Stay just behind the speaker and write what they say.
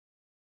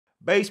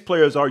Bass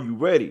players, are you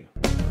ready?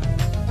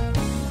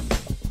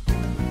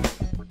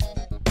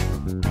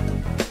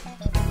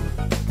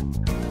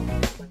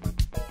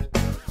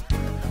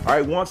 All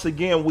right, once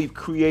again, we've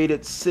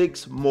created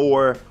 6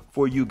 more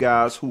for you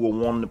guys who are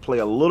wanting to play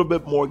a little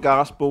bit more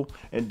gospel.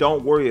 And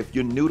don't worry if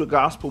you're new to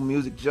gospel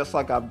music, just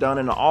like I've done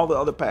in all the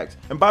other packs.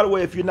 And by the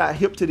way, if you're not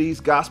hip to these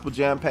gospel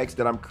jam packs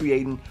that I'm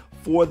creating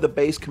for the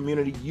bass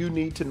community, you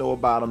need to know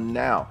about them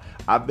now.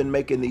 I've been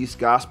making these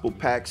gospel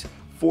packs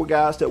for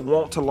guys that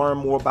want to learn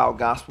more about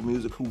gospel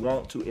music, who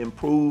want to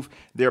improve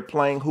their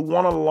playing, who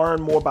want to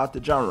learn more about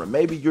the genre.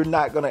 Maybe you're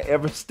not going to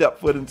ever step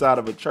foot inside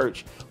of a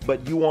church,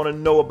 but you want to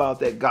know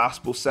about that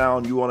gospel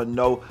sound. You want to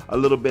know a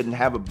little bit and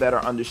have a better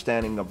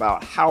understanding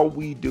about how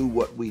we do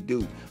what we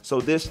do.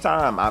 So this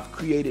time I've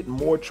created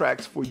more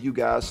tracks for you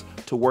guys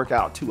to work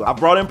out too. I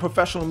brought in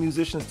professional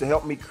musicians to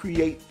help me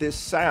create this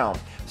sound.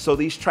 So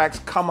these tracks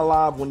come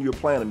alive when you're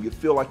playing them. You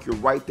feel like you're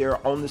right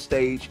there on the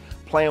stage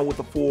playing with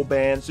a full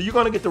band. So you're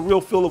gonna get the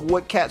real feel of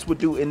what cats would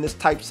do in this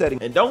type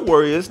setting. And don't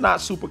worry, it's not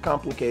super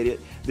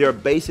complicated. There are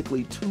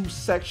basically 2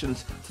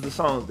 sections to the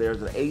songs.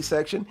 There's an A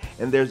section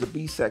and there's a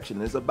B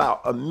section. It's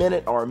about a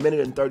minute or a minute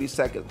and 30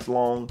 seconds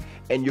long,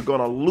 and you're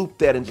gonna loop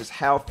that and just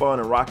have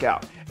fun and rock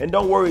out. And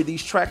don't worry,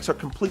 these tracks are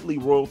completely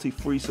royalty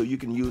free, so you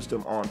can use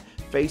them on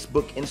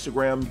Facebook,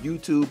 Instagram,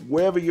 YouTube,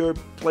 wherever your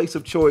place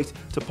of choice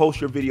to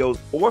post your videos.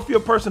 Or if you're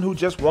a person who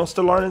just wants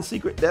to learn in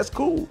secret, that's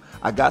cool.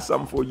 I got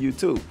something for you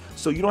too.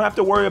 So you don't have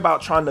to worry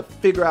about trying to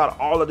figure out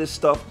all of this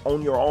stuff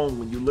on your own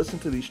when you listen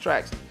to these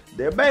tracks.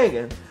 They're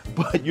banging,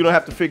 but you don't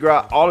have to figure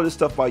out all of this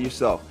stuff by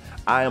yourself.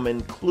 I am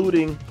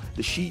including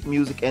the sheet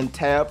music and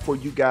tab for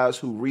you guys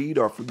who read,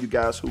 or for you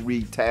guys who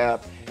read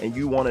tab and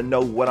you want to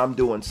know what I'm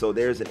doing. So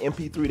there's an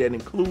MP3 that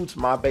includes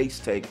my bass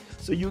take,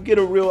 so you get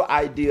a real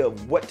idea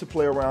of what to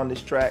play around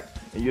this track,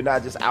 and you're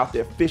not just out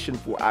there fishing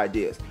for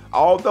ideas.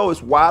 Although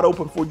it's wide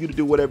open for you to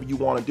do whatever you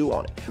want to do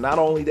on it. Not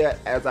only that,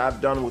 as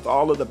I've done with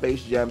all of the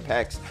bass jam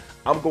packs,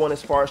 I'm going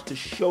as far as to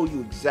show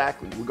you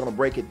exactly. We're going to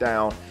break it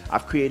down.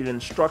 I've created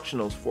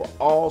instructionals for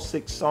all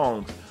 6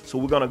 songs. So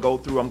we're going to go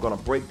through, I'm going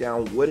to break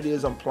down what it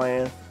is I'm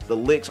playing, the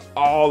licks,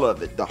 all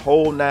of it, the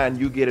whole 9,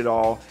 you get it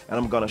all, and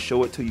I'm going to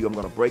show it to you. I'm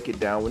going to break it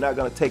down. We're not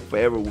going to take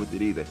forever with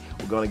it either.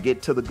 We're going to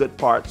get to the good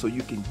part so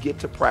you can get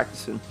to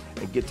practicing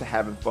and get to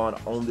having fun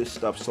on this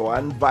stuff. So I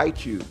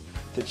invite you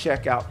to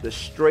check out the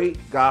Straight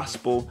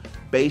Gospel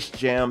Bass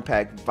Jam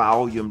Pack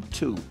Volume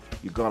 2.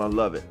 You're going to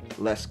love it.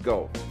 Let's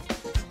go.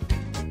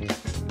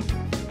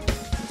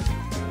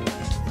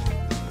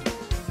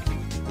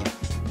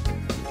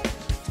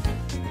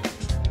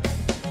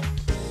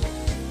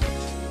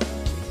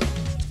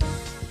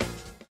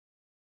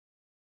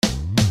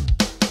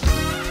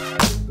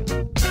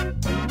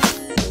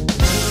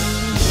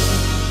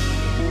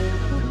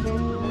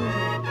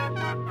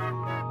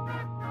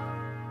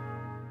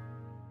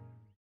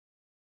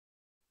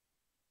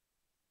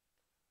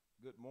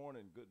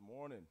 Good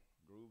morning,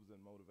 Grooves and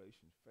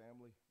Motivation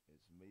family.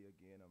 It's me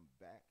again. I'm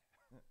back,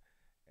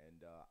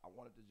 and I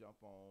wanted to jump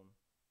on.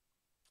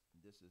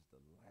 This is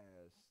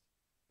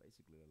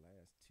basically the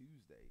last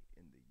Tuesday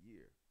in the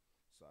year,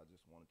 so I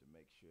just wanted to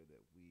make sure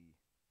that we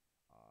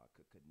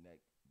could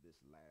connect this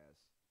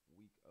last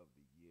week of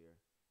the year,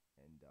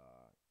 and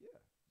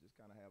yeah, just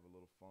kind of have a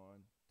little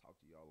fun, talk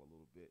to y'all a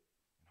little bit,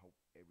 and hope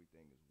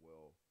everything is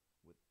well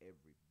with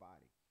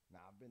everybody.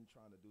 Now, I've been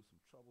trying to do some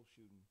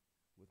troubleshooting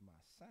with my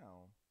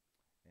sound,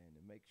 and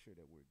to make sure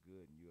that we're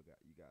good and you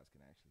guys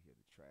can actually hear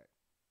the track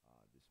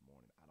this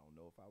morning. I don't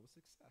know if I was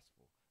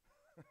successful.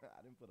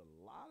 I didn't put a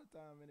lot of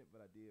time in it,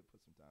 but I did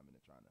put some time in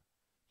it trying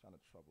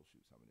to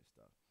troubleshoot some of this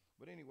stuff.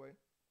 But anyway,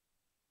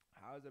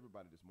 how is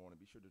everybody this morning?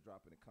 Be sure to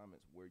drop in the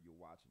comments where you're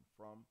watching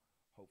from.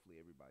 Hopefully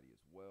everybody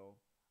is well.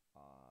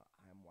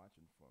 I am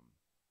watching from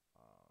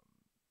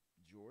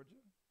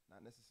Georgia,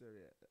 not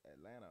necessarily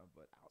Atlanta,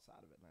 but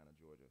outside of Atlanta,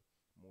 Georgia,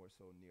 more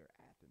so near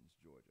Athens,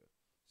 Georgia.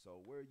 So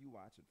where are you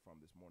watching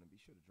from this morning? Be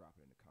sure to drop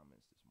it in the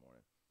comments this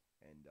morning.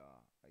 And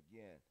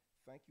again,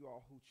 thank you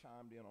all who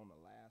chimed in on the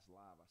last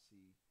live. I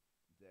see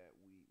that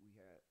we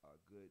had a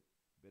good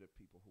bit of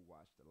people who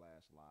watched the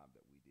last live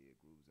that we did,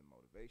 Grooves and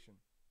Motivation.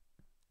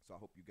 So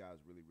I hope you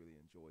guys really, really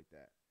enjoyed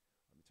that.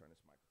 Let me turn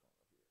this microphone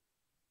up here.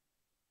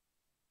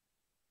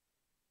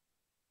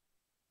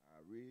 I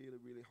really,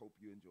 really hope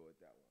you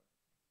enjoyed that one.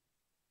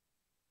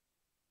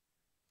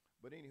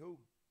 But anywho,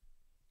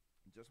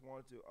 just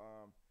wanted to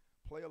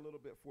play a little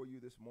bit for you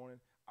this morning.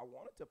 I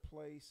wanted to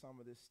play some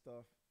of this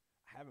stuff.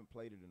 I haven't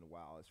played it in a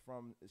while. It's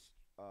from the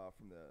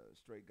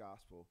Straight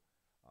Gospel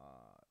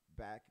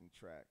backing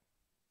track.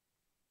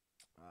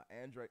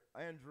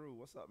 Andrew,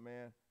 what's up,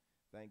 man?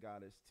 Thank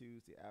God it's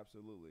Tuesday.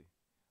 Absolutely.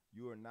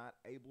 You are not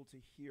able to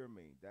hear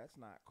me. That's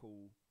not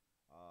cool.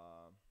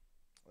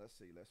 Let's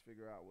see. Let's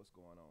figure out what's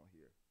going on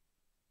here.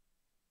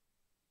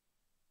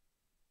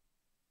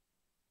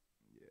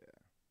 Yeah.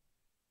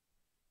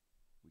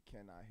 We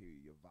cannot hear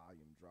you. Your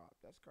volume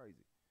dropped. That's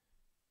crazy.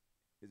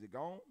 Is it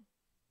gone?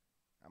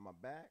 Am I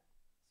back?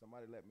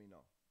 Somebody let me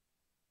know.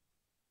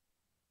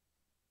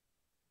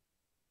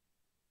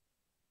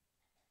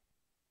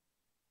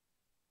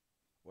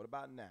 What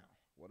about now?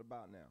 What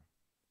about now?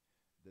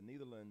 The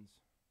Netherlands,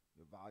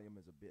 the volume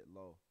is a bit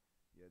low.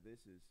 Yeah,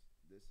 this is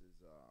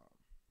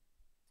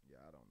yeah,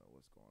 I don't know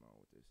what's going on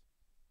with this.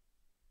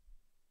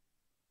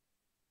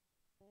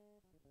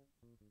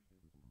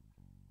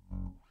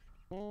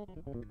 All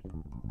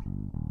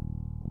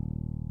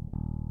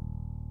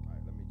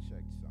right, let me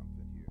check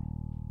something here.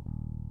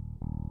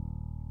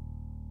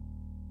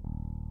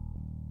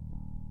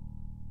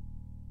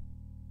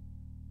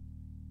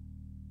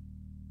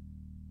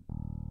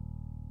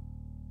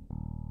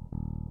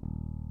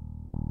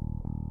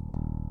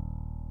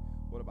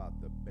 What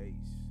about the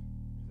bass?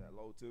 Is that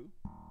low too?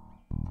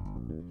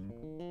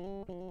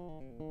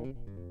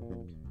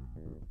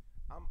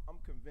 I'm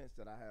convinced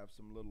that I have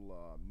some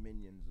little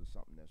minions or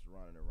something that's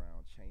running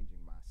around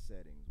changing my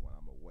settings when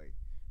I'm away.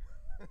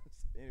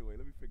 Anyway,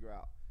 let me figure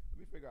out. Let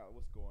me figure out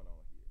what's going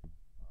on here.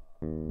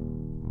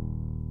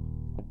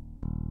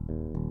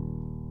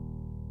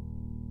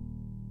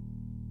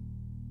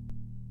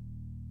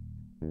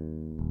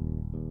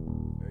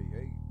 Hey,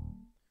 hey,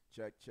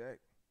 check, check.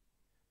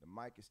 The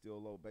mic is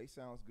still low. Bass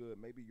sounds good.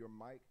 Maybe your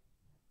mic.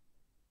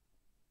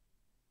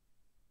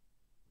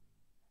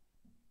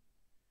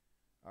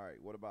 All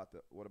right. What about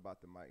the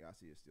mic? I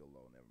see it's still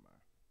low. Never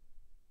mind.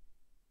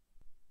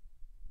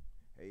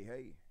 Hey,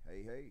 hey,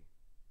 hey, hey.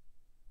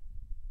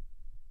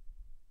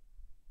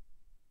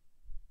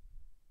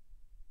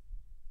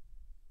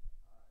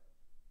 I am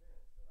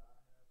convinced that I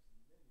have some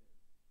minions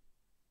who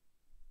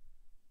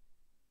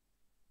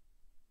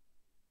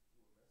are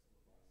messing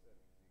with my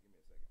settings.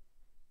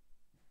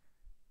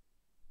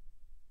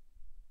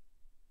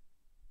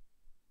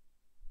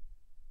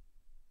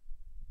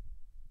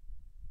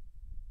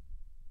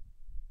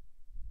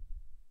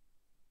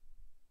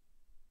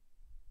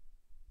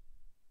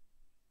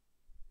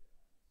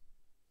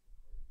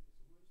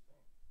 Here, give me a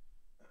second.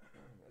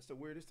 It's the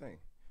weirdest thing.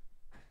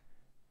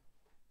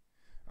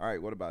 All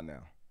right, what about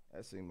now?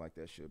 That seemed like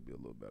that should be a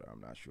little better.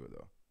 I'm not sure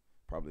though.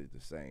 Probably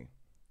the same.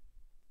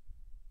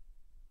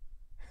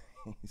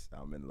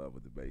 I'm in love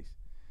with the bass.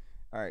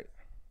 All right.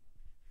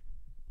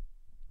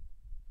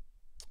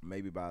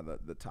 Maybe by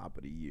the top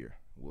of the year,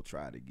 we'll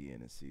try it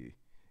again and see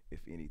if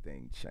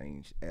anything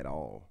changed at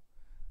all.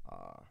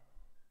 Uh,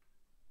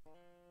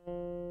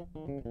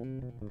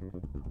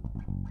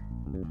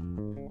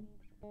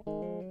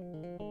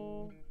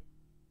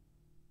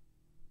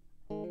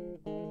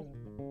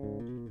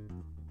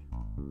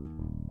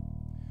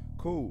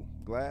 cool.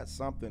 Glad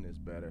something is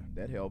better.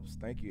 That helps.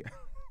 Thank you.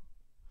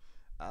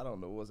 I don't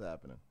know what's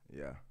happening.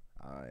 Yeah,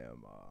 I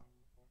am.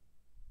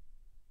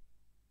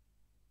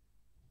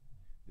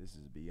 This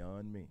is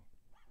beyond me.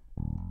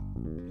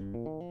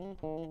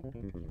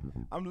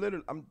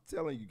 I'm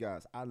telling you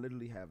guys, I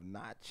literally have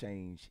not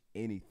changed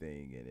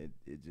anything, and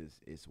it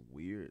just it's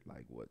weird.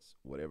 Like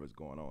whatever's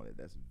going on,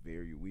 that's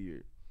very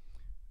weird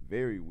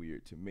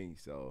to me.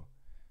 So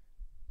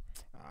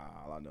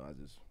all I know,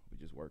 we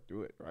just work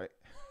through it, right?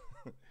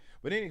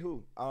 But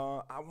anywho,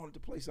 I wanted to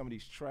play some of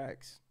these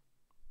tracks,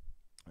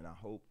 and I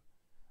hope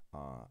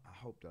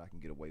that I can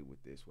get away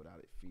with this without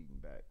it feeding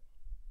back.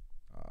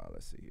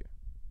 Let's see here.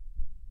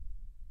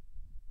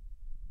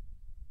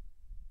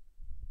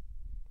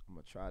 I'm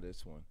gonna try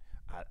this one.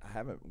 I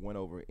haven't went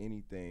over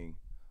anything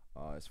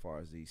as far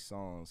as these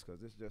songs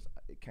because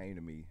it came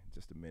to me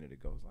just a minute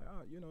ago. It's like,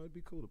 oh, it'd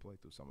be cool to play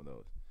through some of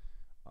those.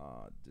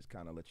 Just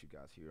kind of let you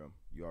guys hear them.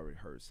 You already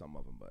heard some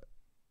of them, but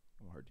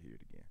it won't hurt to hear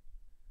it again.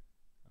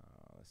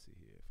 Let's see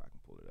here if I can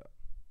pull it up.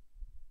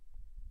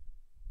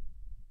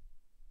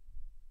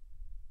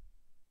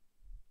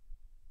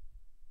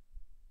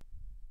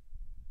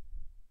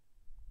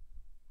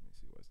 Let me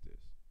see what's this.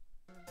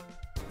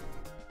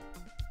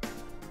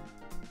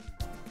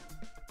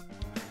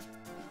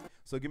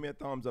 So give me a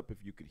thumbs up if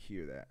you could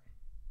hear that.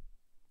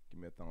 Give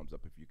me a thumbs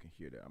up if you can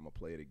hear that. I'm gonna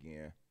play it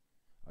again,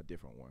 a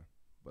different one,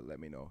 but let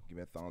me know. Give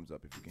me a thumbs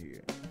up if you can hear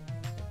it.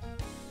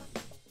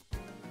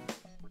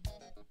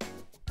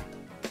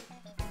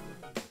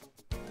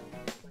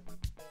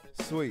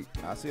 Sweet,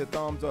 I see a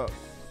thumbs up.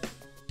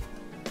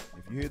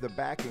 If you hear the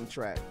backing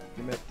track,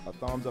 give me a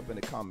thumbs up in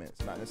the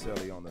comments, not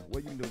necessarily on the,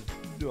 what you can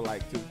do a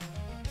like too.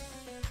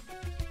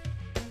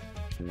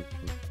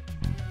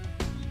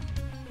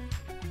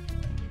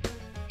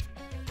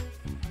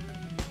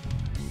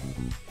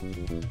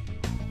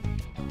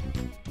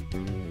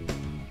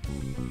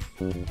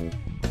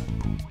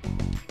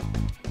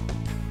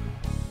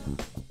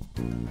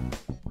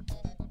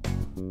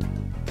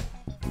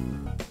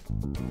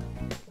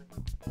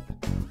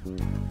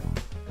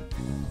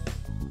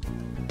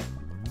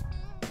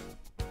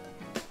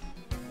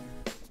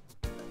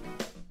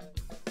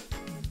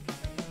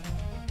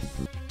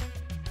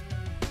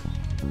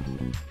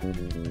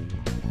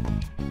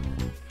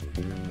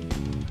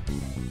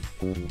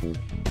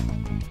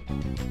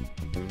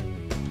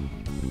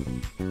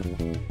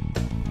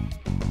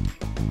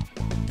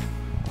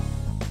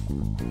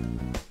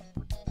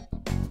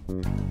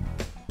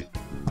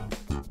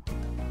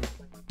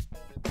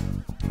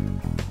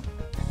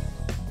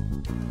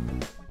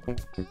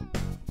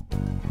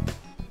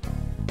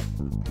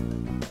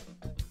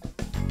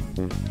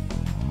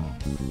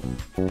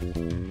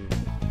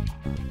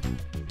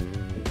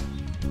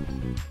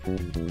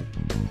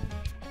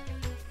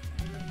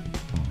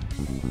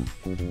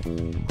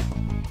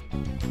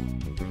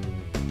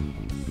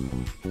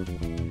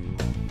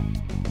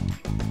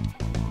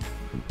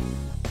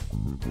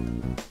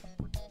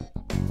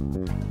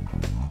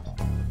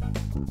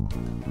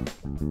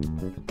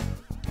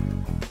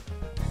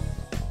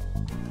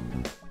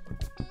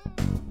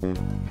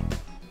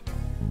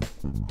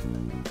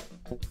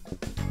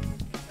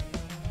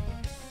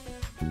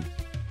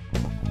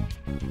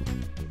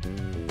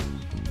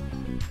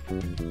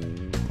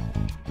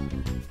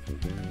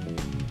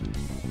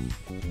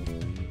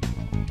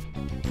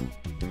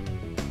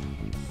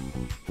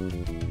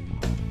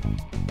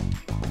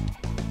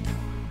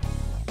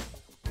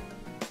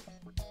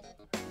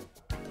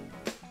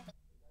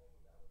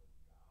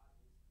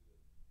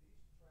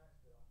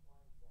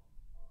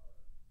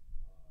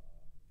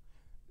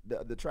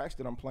 The tracks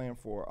that I'm playing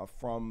for are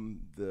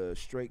from the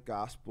Straight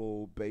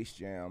Gospel Bass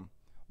Jam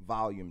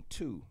Volume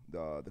 2,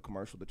 the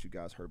commercial that you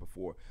guys heard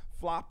before.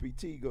 Floppy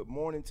T, good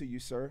morning to you,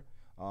 sir.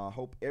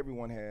 Hope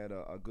everyone had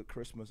a good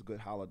Christmas, a good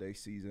holiday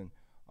season.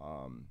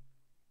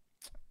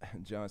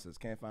 John says,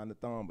 can't find the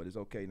thumb, but it's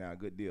okay now.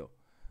 Good deal.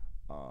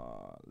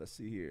 Let's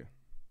see here.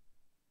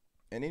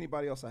 And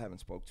anybody else I haven't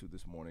spoke to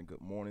this morning,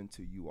 good morning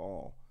to you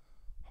all.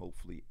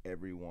 Hopefully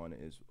everyone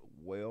is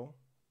well.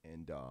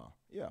 And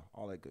yeah,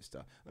 all that good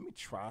stuff. Let me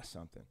try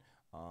something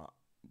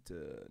to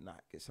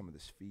not get some of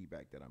this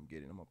feedback that I'm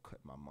getting. I'm going to cut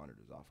my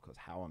monitors off because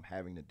how I'm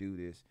having to do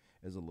this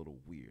is a little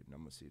weird. And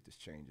I'm going to see if this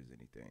changes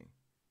anything.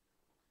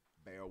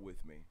 Bear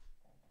with me.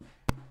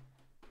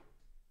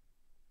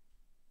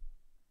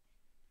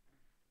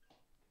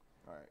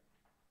 All right.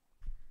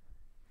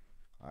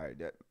 All right,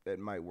 that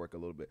might work a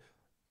little bit.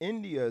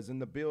 India is in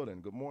the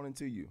building. Good morning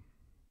to you.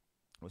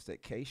 What's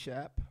that,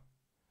 K-Shap?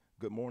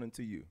 Good morning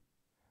to you.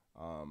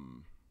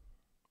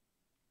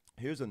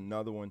 Here's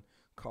another one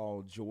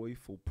called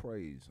Joyful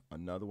Praise,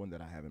 another one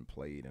that I haven't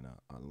played in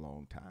a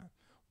long time,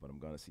 but I'm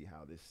going to see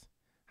how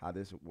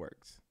this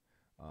works.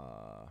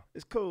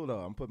 It's cool, though.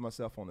 I'm putting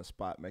myself on the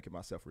spot, making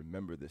myself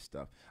remember this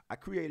stuff. I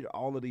created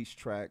all of these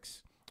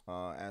tracks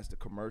as the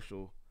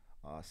commercial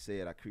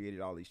said. I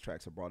created all these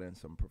tracks. I brought in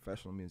some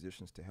professional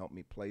musicians to help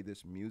me play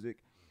this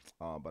music,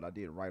 but I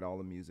did write all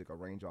the music,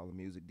 arrange all the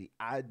music. The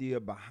idea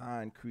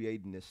behind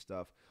creating this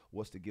stuff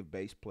was to give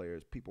bass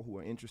players, people who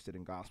are interested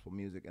in gospel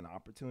music, an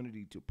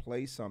opportunity to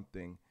play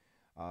something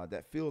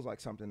that feels like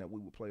something that we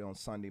would play on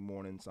Sunday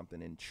morning,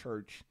 something in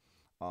church,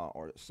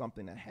 or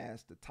something that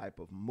has the type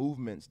of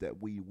movements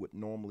that we would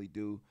normally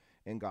do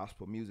in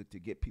gospel music to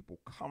get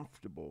people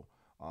comfortable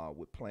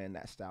with playing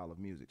that style of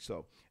music.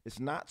 So it's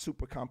not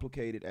super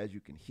complicated. As you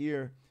can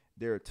hear,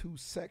 there are two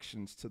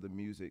sections to the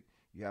music.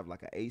 You have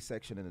like an A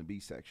section and a B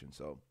section.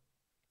 So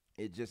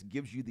it just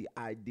gives you the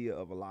idea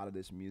of a lot of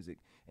this music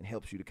and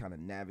helps you to kind of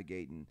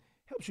navigate and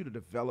helps you to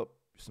develop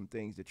some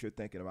things that you're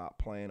thinking about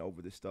playing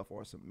over this stuff,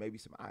 or maybe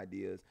some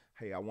ideas.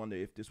 Hey, I wonder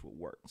if this would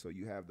work. So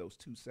you have those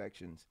two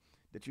sections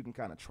that you can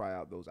kind of try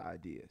out those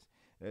ideas.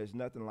 There's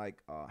nothing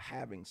like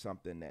having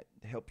something that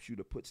helps you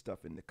to put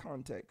stuff into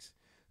context,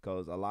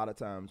 because a lot of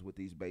times with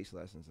these bass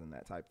lessons and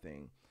that type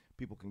thing,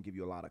 people can give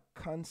you a lot of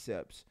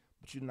concepts,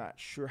 but you're not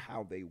sure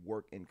how they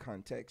work in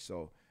context.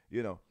 So,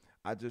 you know,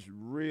 I just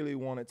really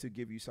wanted to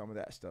give you some of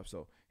that stuff.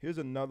 So here's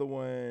another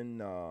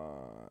one.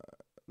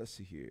 Let's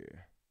see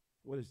here.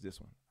 What is this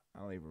one? I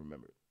don't even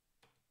remember it.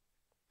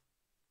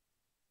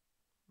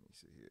 Let me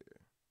see here.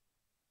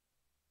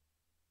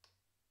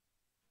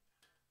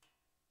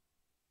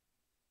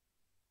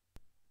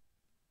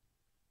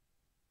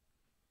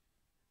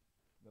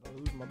 Did I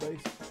lose my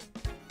bass?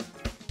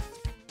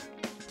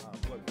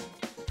 Unplugged it.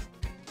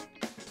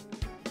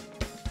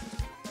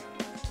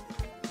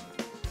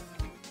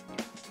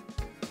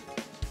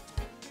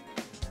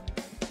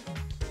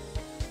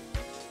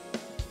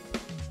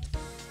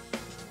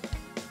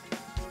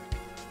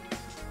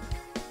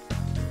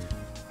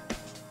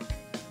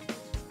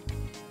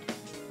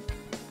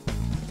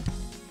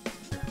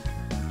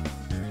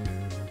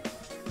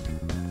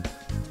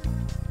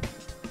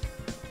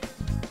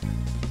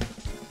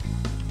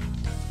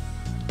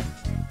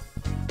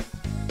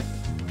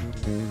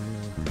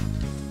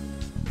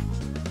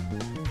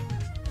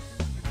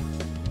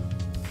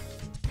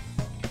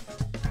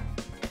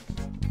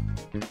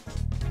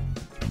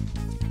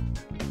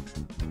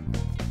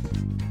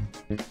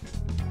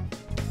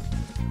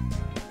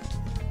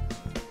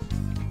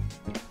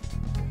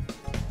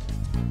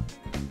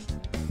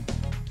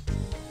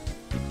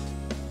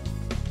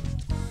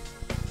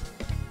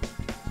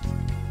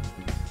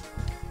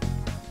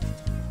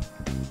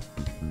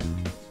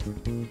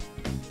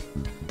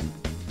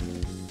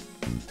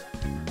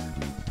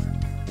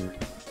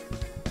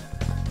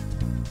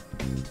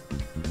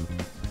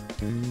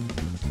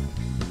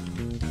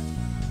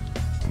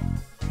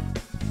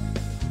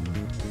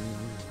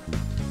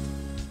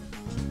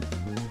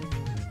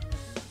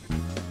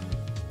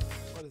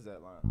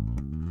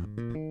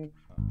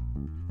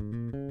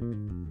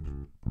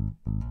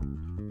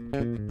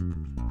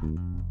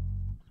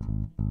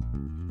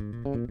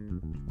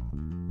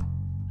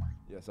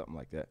 Yeah, something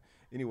like that.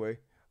 Anyway,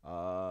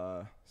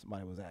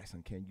 somebody was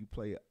asking, can you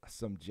play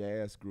some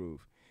jazz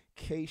groove?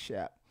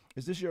 K-Shap,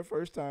 is this your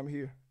first time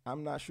here?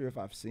 I'm not sure if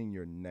I've seen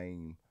your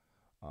name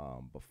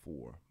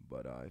before,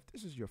 but if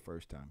this is your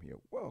first time here,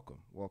 welcome.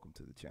 Welcome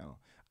to the channel.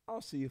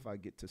 I'll see if I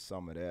get to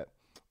some of that.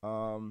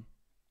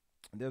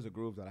 There's a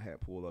groove that I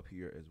had pulled up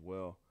here as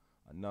well,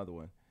 another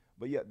one.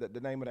 But yeah, the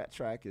name of that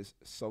track is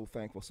So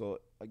Thankful. So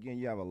again,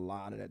 you have a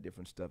lot of that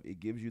different stuff. It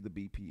gives you the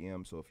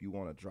BPM, so if you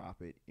want to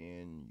drop it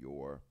in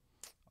your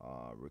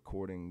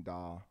recording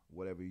DAW,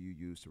 whatever you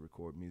use to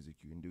record music,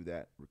 you can do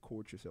that.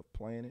 Record yourself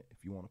playing it.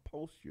 If you want to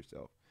post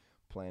yourself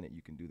playing it,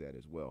 you can do that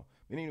as well.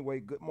 But anyway,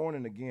 good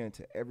morning again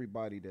to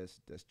everybody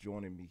that's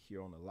joining me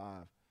here on the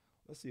live.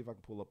 Let's see if I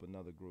can pull up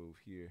another groove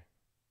here,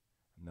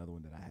 another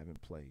one that I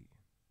haven't played.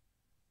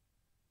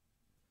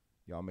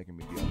 Y'all making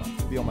me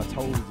be on my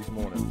toes this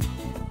morning.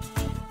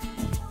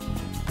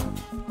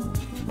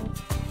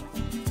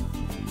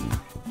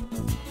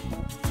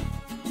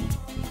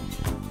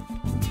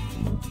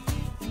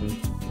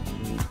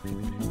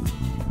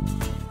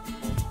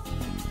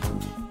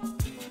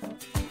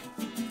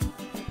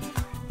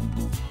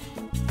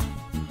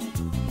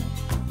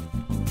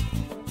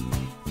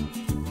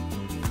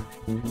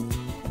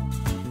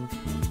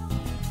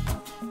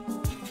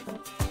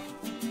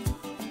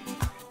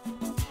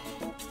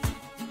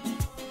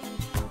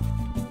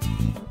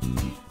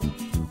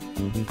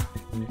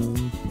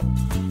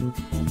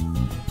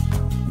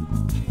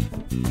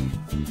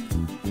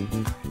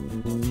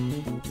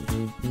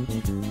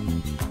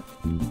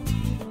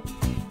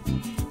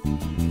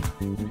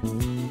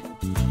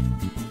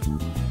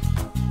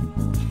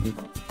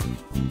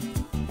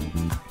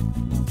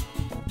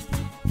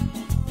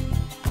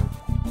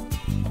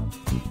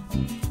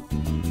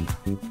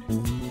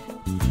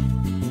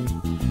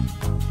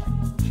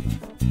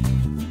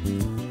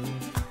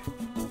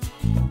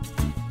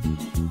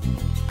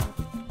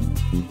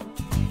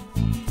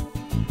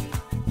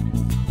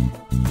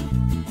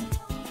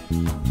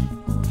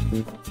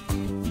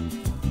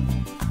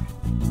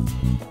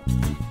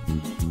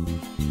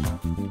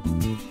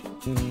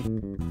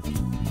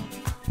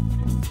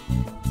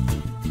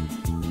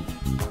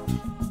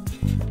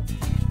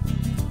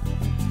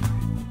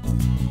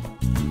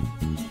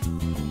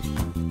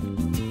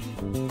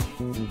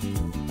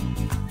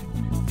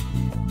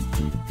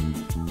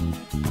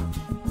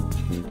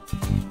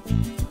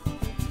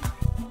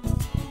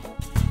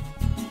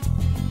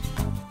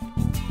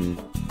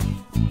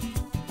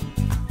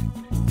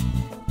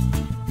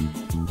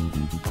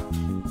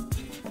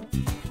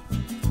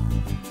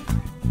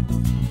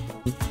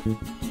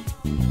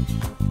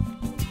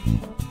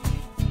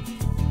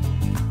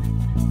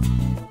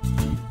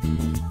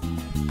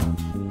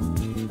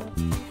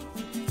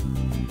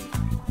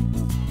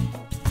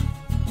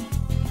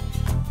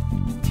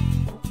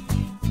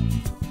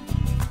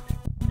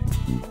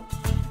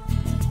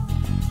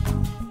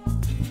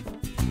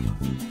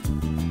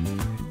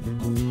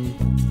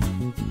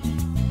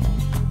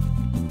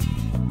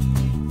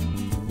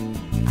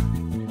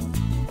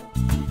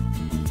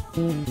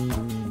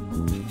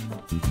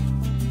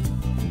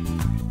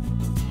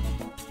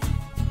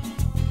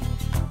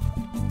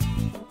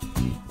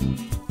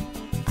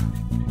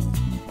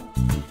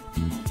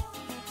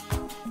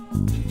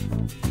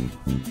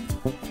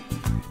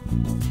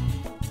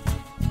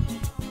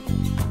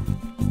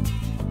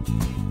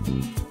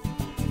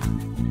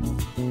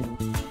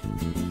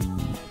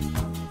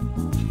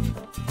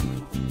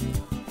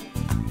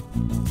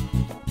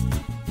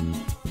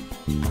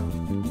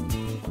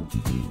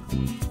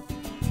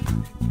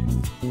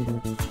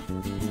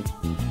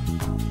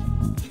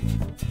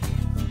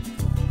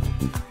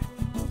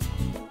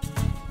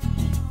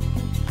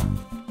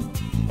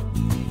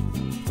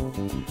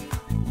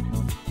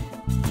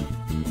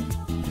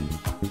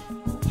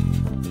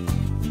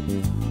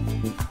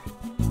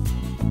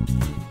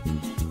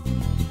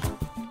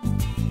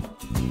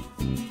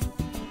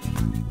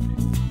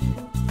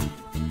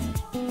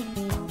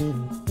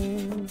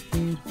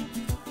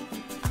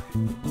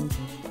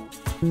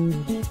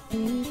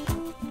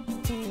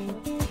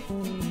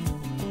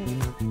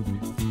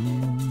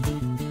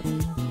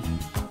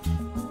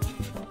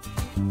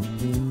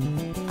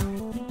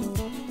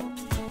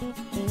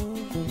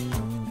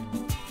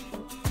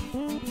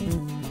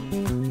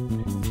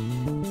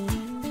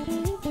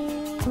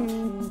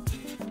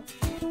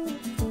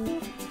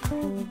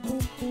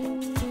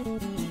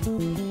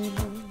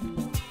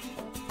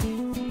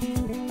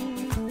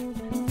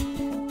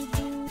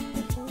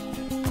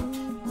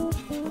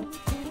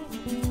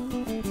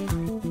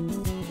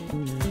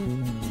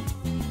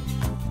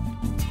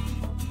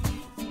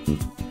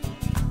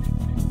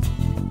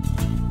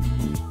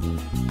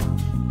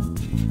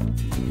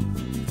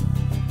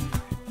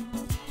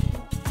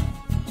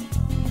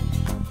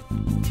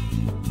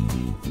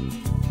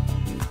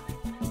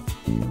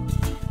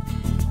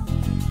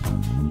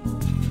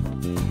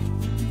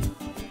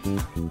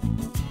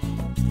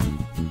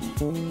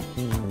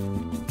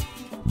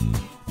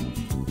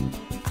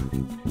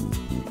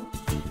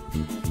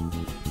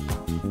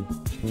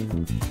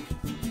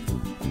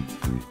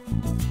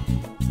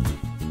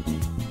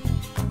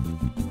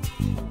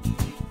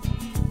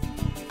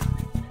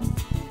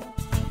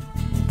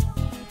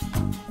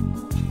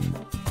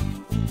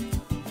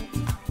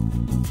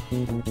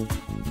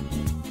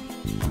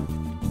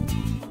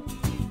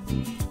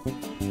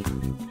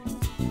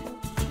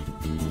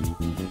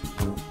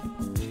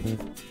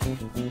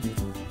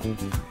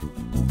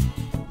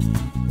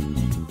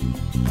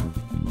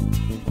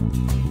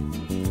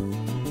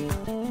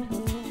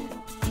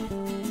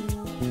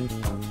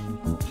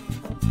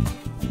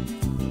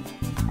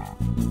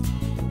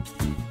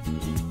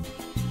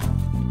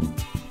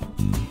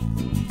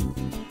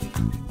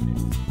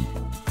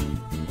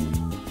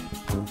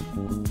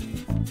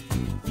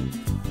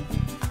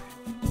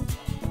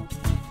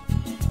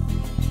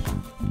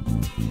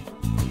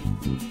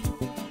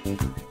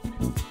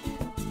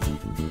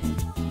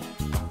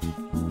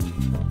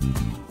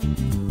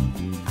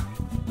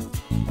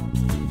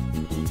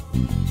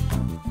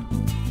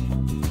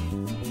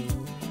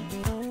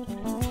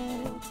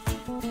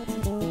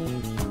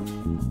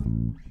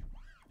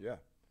 Yeah.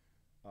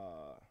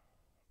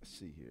 Let's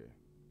see here.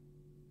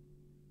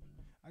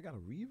 I got a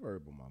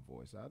reverb on my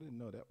voice. I didn't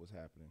know that was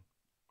happening.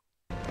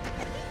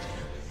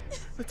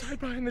 The tie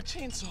behind the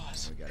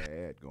chainsaws. We got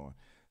an ad going.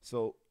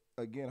 So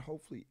again,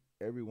 hopefully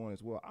everyone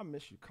is well. I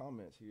miss your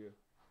comments here.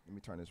 Let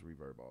me turn this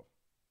reverb off.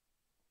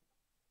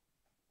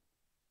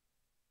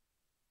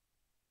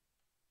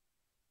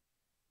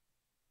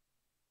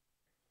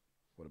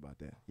 What about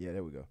that? Yeah,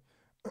 there we go.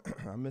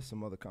 I missed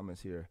some other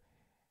comments here.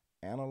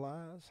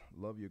 Analyze,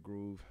 love your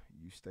groove.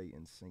 You stay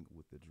in sync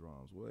with the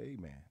drums. Well,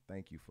 amen.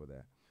 Thank you for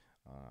that.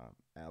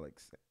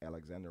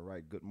 Alexander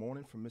Wright. Good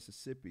morning from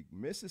Mississippi.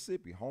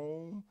 Mississippi,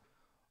 hometown.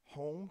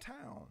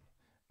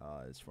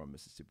 It's from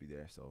Mississippi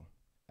there. So,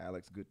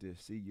 Alex, good to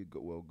see you.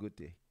 Good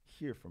to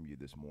hear from you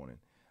this morning.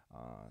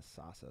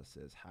 Sasa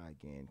says, hi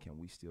again. Can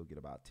we still get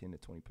about 10 to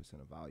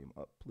 20% of volume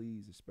up,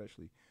 please,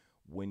 especially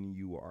when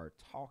you are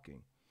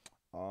talking?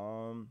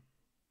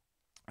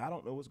 I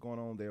don't know what's going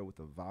on there with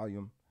the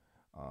volume,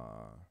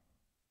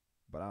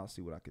 but I'll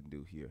see what I can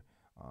do here.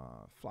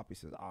 Floppy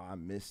says, I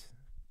miss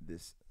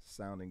this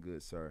sounding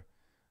good, sir.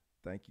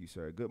 Thank you,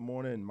 sir. Good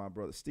morning, my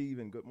brother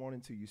Steven. Good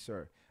morning to you,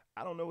 sir.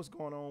 I don't know what's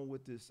going on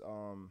with this.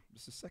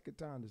 It's the second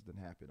time this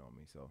didn't happen on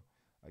me. So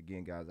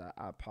again, guys,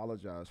 I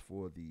apologize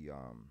for the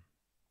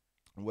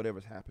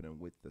whatever's happening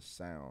with the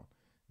sound.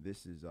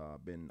 This has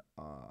been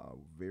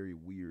very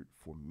weird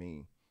for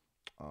me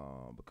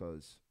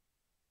because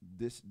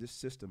this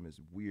system is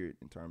weird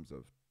in terms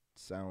of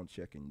sound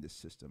checking. This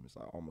system is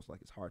almost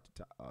like it's hard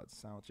to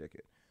sound check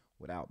it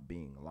without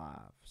being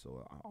live.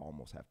 So I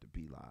almost have to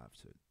be live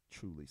to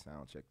truly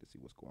sound check to see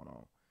what's going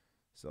on.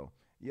 So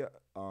yeah,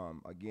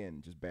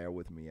 again, just bear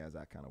with me as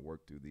I kind of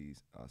work through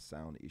these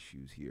sound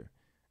issues here.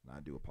 And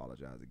I do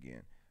apologize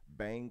again.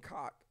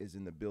 Bangkok is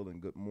in the building.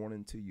 Good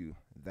morning to you.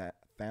 That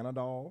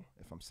Thanadol,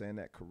 if I'm saying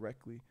that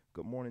correctly.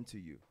 Good morning to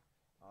you.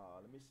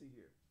 Let me see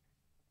here.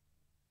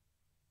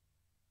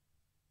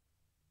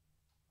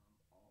 I'm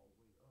all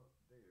the way up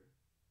there.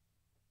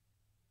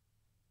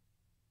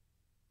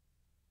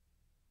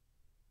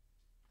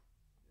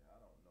 Yeah,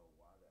 I don't know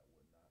why that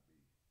would not be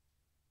a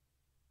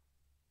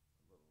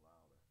little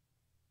louder.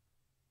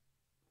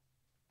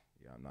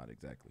 Yeah, I'm not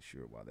exactly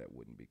sure why that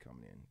wouldn't be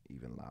coming in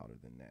even louder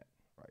than that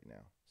right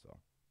now. So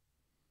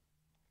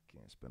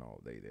can't spend all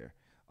day there.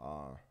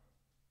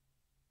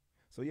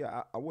 So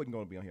yeah, I wasn't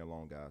going to be on here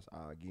long, guys.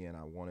 Again,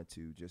 I wanted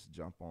to just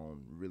jump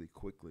on really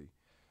quickly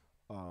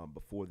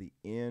before the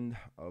end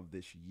of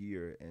this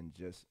year and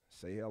just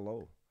say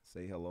hello.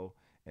 Say hello.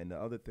 And the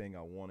other thing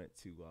I wanted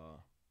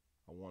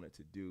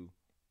to do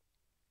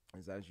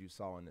is, as you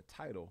saw in the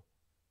title,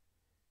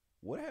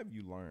 what have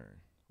you learned?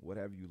 What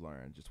have you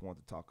learned? Just want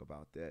to talk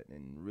about that,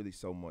 and really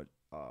so much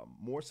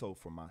more so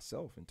for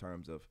myself in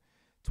terms of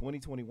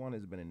 2021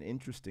 has been an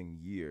interesting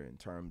year in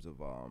terms of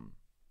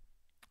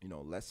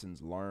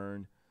lessons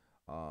learned,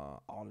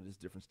 all of this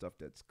different stuff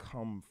that's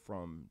come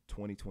from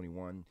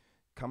 2021,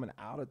 coming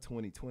out of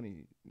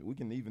 2020. We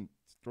can even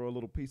throw a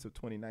little piece of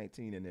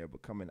 2019 in there,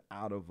 but coming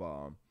out of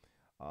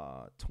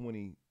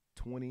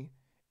 2020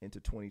 into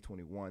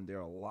 2021, there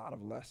are a lot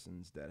of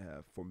lessons that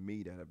have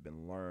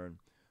been learned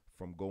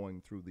from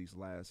going through these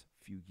last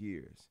few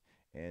years.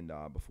 And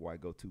before I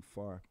go too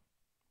far,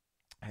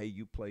 hey,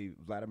 you play,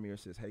 Vladimir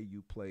says, hey,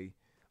 you play,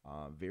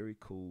 very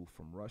cool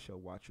from Russia.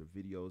 Watch your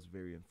videos,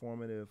 very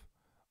informative.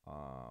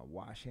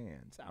 Wash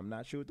hands. I'm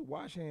not sure what the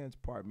wash hands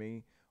part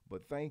mean,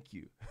 but thank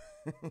you.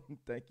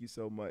 Thank you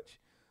so much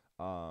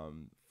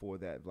for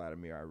that,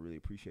 Vladimir. I really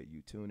appreciate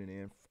you tuning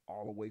in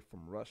all the way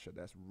from Russia.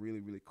 That's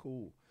really, really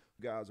cool.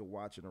 You guys are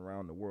watching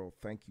around the world.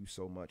 Thank you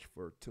so much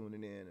for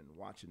tuning in and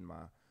watching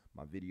my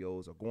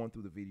videos or going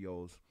through the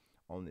videos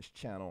on this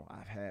channel.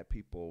 I've had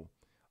people,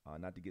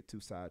 not to get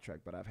too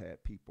sidetracked, but I've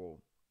had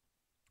people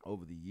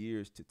over the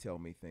years to tell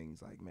me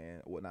things like,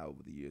 man, well, not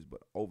over the years,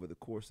 but over the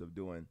course of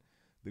doing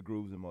the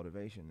Grooves and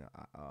Motivation,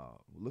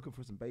 looking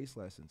for some bass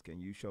lessons. Can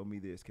you show me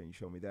this? Can you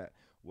show me that?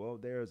 Well,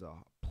 there's a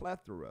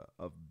plethora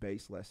of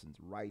bass lessons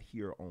right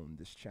here on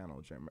this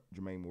channel,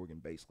 Jermaine Morgan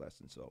Bass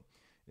Lessons. So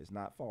it's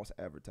not false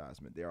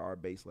advertisement. There are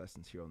bass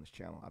lessons here on this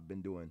channel. I've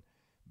been doing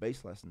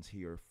bass lessons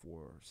here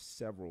for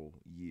several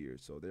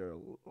years. So there are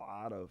a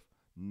lot of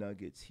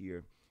nuggets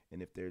here.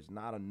 And if there's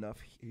not enough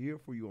here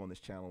for you on this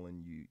channel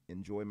and you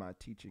enjoy my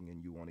teaching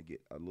and you want to get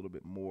a little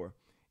bit more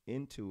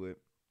into it,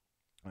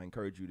 I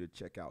encourage you to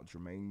check out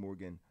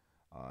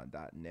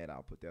JermaineMorgan.net.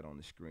 I'll put that on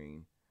the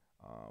screen,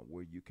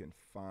 where you can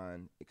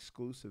find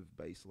exclusive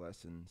bass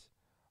lessons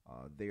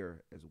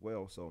there as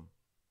well. So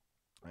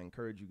I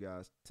encourage you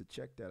guys to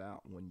check that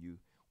out when you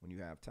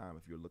have time,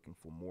 if you're looking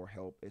for more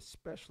help,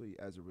 especially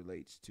as it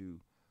relates to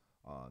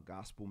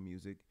gospel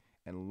music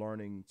and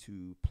learning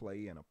to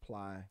play and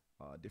apply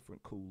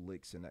different cool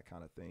licks and that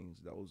kind of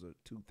things. Those are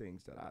two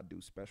things that I do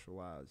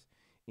specialize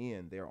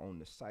in there on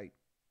the site,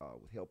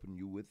 with helping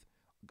you with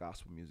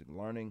gospel music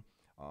learning,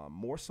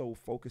 more so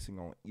focusing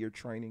on ear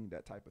training,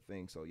 that type of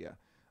thing. So yeah,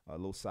 a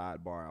little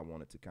sidebar I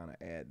wanted to kind of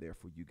add there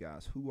for you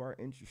guys who are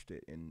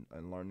interested in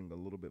learning a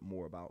little bit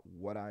more about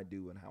what I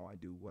do and how I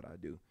do what I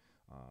do.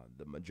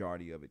 The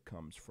majority of it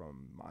comes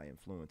from my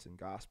influence in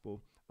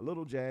gospel, a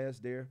little jazz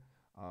there,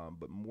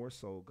 but more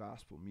so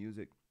gospel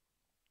music,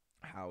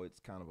 how it's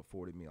kind of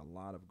afforded me a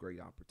lot of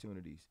great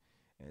opportunities.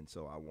 And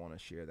so I want to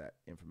share that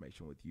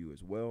information with you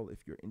as well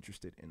if you're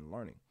interested in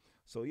learning.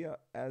 So yeah,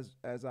 as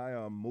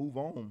I move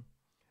on,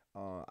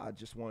 I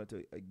just wanted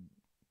to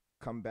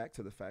come back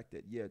to the fact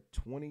that, yeah,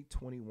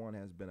 2021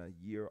 has been a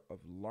year of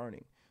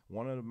learning.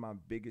 One of my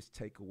biggest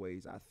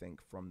takeaways, I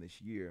think, from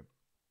this year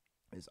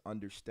is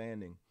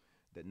understanding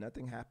that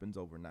nothing happens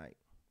overnight.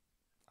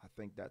 I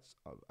think that's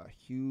a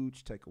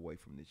huge takeaway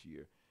from this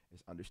year,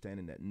 is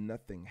understanding that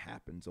nothing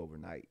happens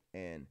overnight.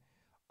 And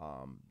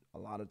a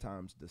lot of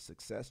times the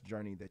success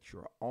journey that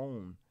you're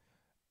on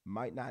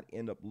might not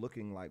end up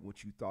looking like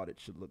what you thought it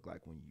should look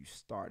like when you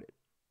started.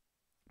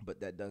 But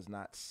that's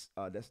not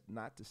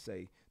to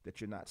say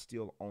that you're not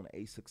still on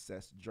a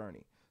success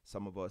journey.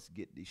 Some of us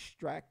get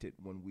distracted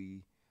when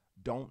we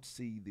don't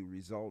see the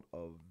result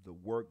of the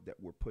work that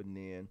we're putting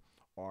in,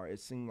 or it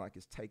seems like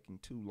it's taking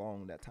too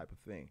long, that type of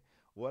thing.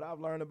 What I've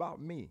learned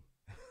about me,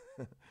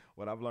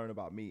 what I've learned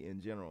about me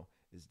in general,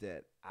 is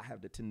that I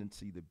have the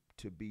tendency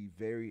to be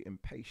very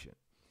impatient.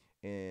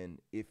 And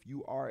if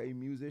you are a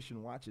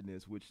musician watching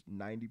this, which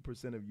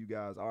 90% of you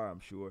guys are, I'm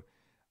sure,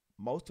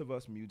 most of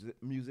us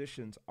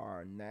musicians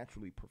are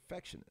naturally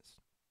perfectionists.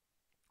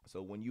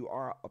 So when you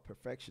are a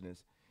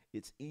perfectionist,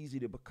 it's easy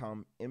to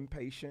become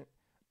impatient,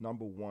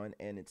 number one,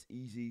 and it's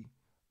easy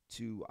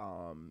to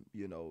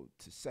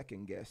to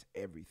second guess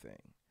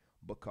everything,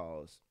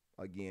 because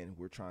again,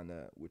 we're trying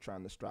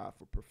to strive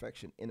for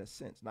perfection in a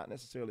sense, not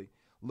necessarily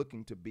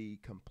looking to be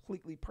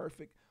completely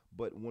perfect,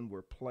 but when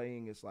we're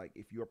playing, it's like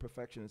if you're a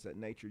perfectionist at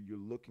nature, you're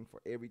looking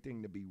for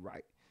everything to be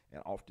right.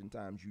 And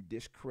oftentimes you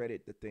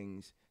discredit the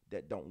things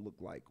that don't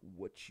look like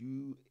what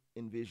you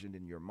envisioned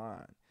in your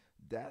mind.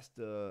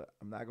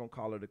 I'm not going to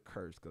call it a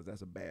curse because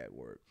that's a bad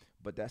word,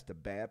 but that's the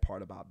bad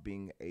part about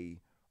being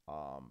a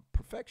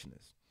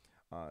perfectionist.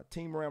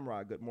 Team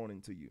Ramrod, good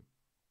morning to you.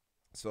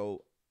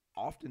 So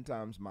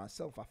oftentimes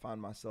I find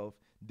myself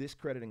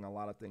discrediting a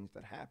lot of things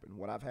that happen.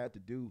 What I've had to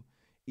do,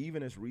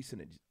 even as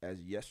recent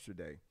as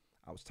yesterday,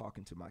 I was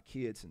talking to my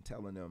kids and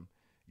telling them,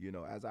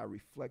 as I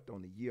reflect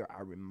on the year,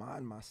 I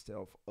remind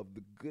myself of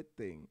the good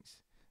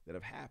things that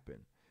have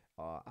happened.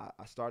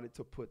 I started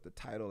to put the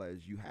title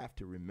as "You Have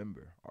to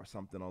Remember" or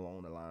something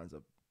along the lines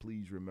of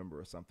 "Please remember"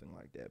 or something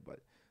like that.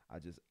 But I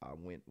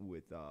went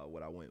with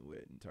what I went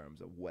with in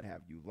terms of what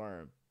have you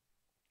learned.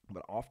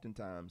 But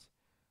oftentimes,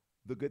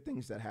 the good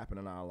things that happen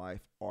in our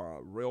life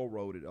are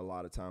railroaded a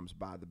lot of times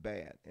by the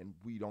bad, and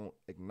we don't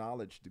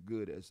acknowledge the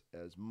good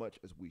as much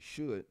as we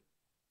should.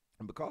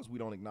 And because we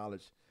don't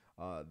acknowledge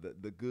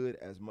the good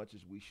as much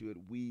as we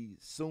should, we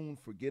soon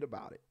forget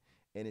about it.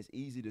 And it's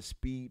easy to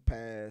speed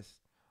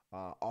past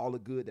all the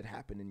good that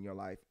happened in your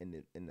life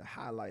and to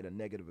highlight a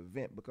negative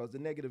event, because the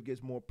negative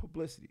gets more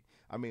publicity.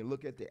 I mean,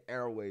 look at the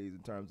airways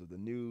in terms of the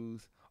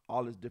news,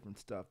 all this different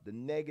stuff. The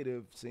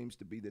negative seems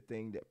to be the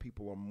thing that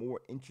people are more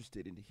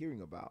interested in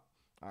hearing about.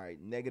 All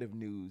right, negative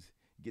news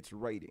gets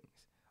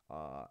ratings.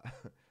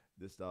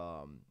 This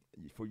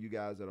for you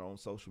guys that are on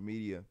social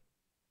media,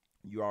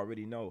 you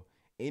already know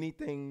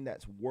anything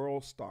that's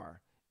world star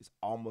is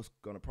almost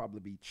going to probably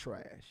be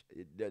trash.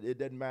 It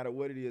doesn't matter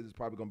what it is. It's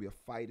probably going to be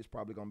a fight. It's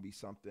probably going to be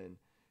something,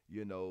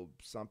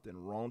 something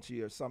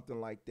raunchy or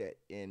something like that.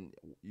 And,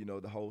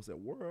 the whole said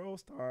world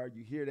star,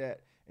 you hear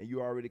that and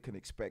you already can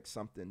expect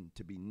something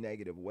to be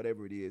negative,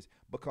 whatever it is,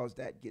 because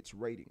that gets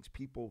ratings.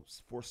 People,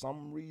 for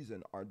some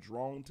reason, are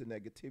drawn to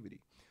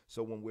negativity.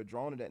 So when we're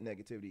drawn to that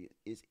negativity,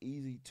 it's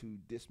easy to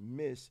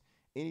dismiss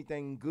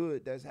anything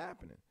good that's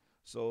happening.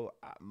 So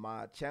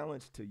my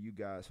challenge to you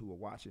guys who are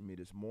watching me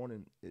this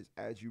morning is,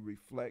 as you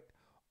reflect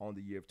on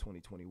the year of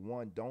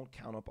 2021, don't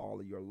count up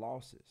all of your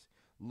losses.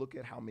 Look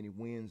at how many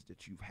wins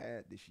that you've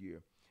had this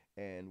year.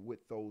 And with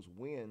those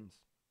wins,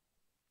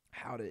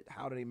 how do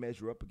they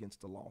measure up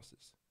against the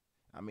losses?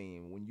 I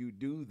mean, when you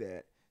do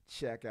that,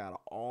 check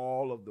out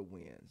all of the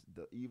wins,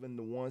 even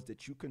the ones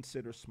that you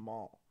consider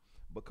small,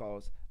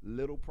 because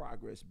little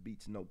progress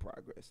beats no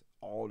progress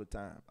all the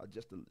time.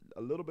 Just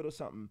a little bit of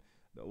something.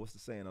 What's the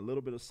saying? A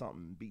little bit of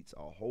something beats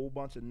a whole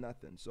bunch of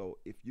nothing. So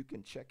if you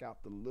can check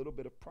out the little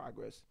bit of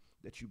progress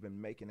that you've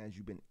been making as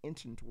you've been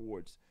inching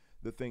towards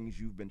the things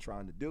you've been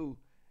trying to do,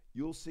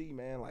 you'll see,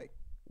 man, like,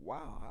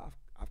 wow,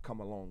 I've come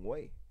a long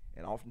way.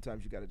 And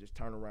oftentimes you got to just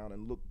turn around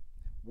and look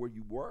where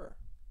you were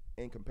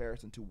in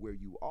comparison to where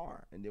you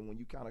are. And then when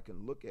you kind of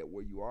can look at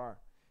where you are,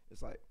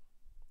 it's like,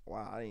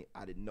 wow,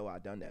 I didn't know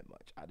I'd done that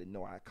much. I didn't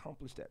know I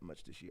accomplished that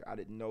much this year. I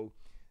didn't know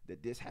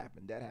that this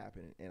happened, that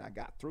happened, and I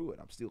got through it.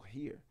 I'm still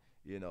here.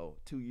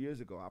 2 years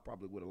ago, I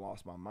probably would have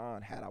lost my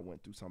mind had I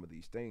went through some of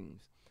these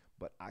things.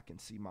 But I can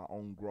see my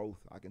own growth.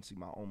 I can see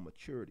my own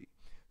maturity.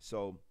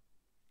 So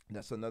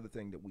that's another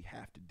thing that we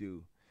have to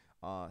do.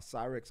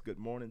 Cyrex, good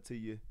morning to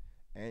you.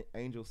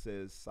 Angel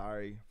says,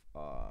 sorry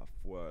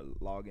for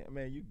logging.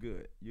 Man, you're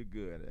good. You're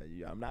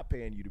good. I'm not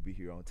paying you to be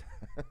here on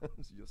time.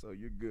 So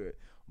you're good.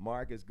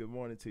 Marcus, good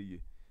morning to you.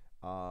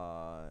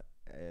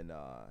 And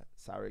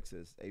Cyrex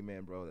says,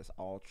 amen, bro. That's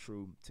all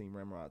true. Team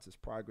Ramrod says,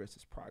 progress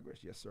is progress.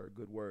 Yes, sir.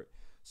 Good word.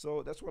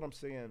 So that's what I'm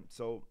saying.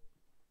 So,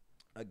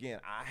 again,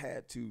 I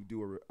had to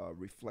do a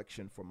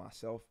reflection for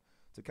myself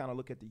to kind of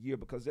look at the year,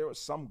 because there were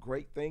some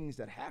great things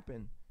that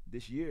happened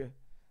this year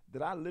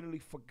that I literally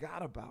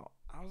forgot about.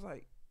 I was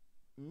like,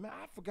 man,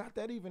 I forgot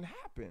that even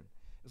happened.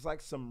 It's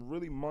like some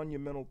really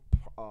monumental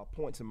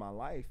points in my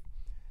life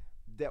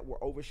that were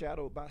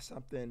overshadowed by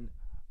something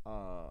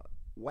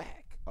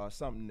whack or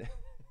something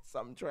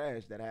something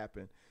trash that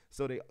happened.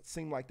 So they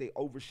seem like they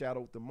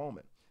overshadowed the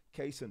moment.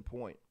 Case in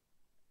point,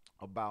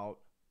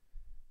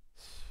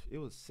 it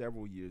was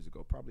several years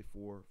ago, probably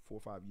 4 or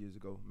 5 years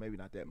ago, maybe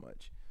not that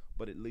much,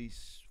 but at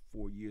least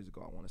 4 years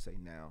ago, I want to say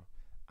now,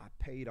 I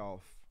paid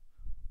off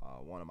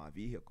one of my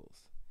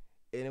vehicles.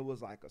 And it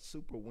was like a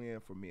super win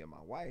for me and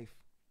my wife.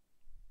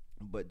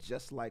 But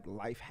just like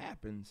life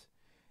happens,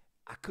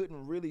 I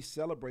couldn't really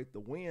celebrate the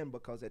win,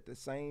 because at the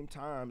same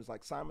time, it's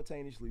like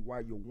simultaneously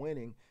while you're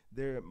winning,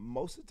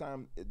 most of the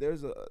time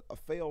there's a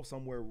fail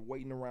somewhere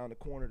waiting around the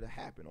corner to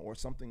happen, or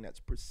something that's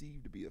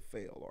perceived to be a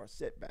fail or a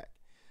setback.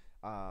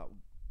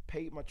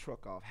 Paid my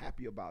truck off,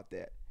 happy about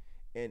that.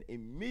 And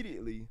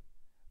immediately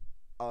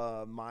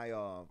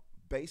my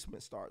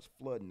basement starts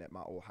flooding at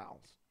my old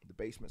house. The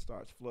basement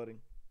starts flooding.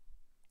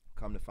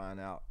 Come to find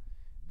out,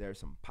 there's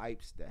some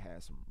pipes that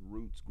has some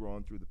roots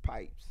growing through the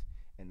pipes,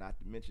 and not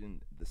to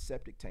mention the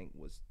septic tank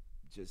was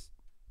just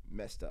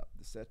messed up.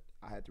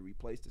 I had to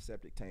replace the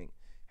septic tank,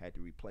 had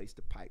to replace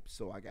the pipes.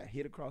 So I got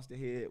hit across the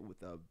head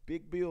with a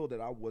big bill that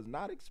I was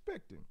not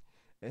expecting.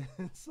 And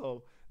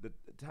so the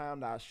time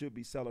that I should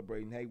be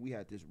celebrating, hey, we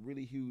had this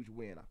really huge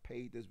win. I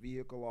paid this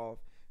vehicle off,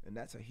 and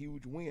that's a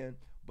huge win.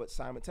 But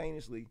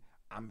simultaneously,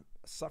 I'm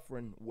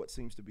suffering what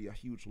seems to be a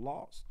huge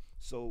loss.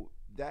 So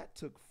that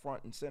took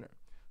front and center.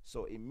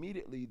 So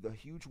immediately the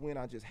huge win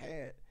I just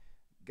had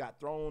got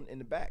thrown in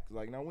the back.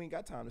 Like, now we ain't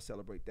got time to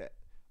celebrate that.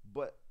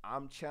 But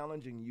I'm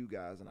challenging you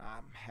guys, and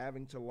I'm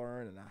having to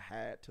learn, and I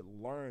had to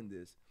learn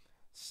this.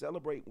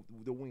 Celebrate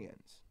the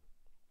wins.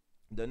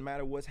 Doesn't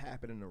matter what's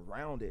happening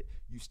around it,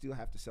 you still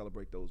have to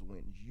celebrate those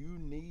wins. You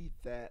need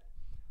that.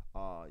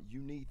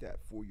 You need that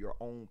for your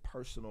own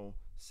personal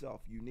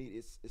self.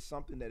 It's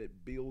something that it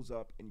builds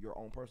up in your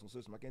own personal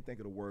system. I can't think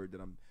of the word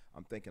that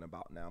I'm thinking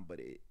about now, but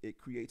it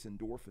creates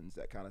endorphins,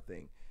 that kind of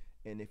thing.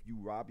 And if you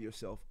rob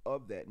yourself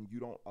of that and you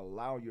don't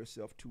allow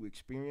yourself to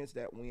experience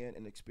that win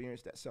and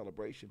experience that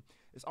celebration,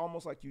 it's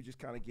almost like you just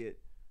kind of get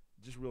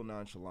just real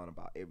nonchalant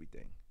about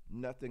everything.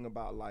 Nothing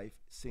about life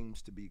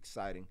seems to be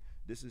exciting.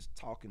 This is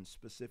talking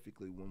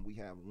specifically when we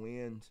have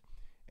wins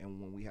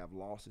and when we have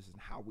losses,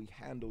 and how we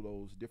handle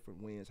those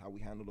different wins, how we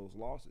handle those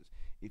losses.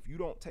 If you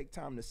don't take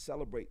time to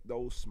celebrate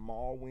those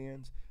small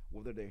wins,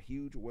 whether they're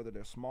huge or whether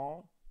they're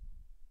small,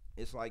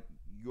 it's like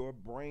your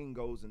brain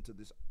goes into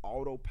this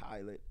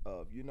autopilot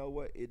of, you know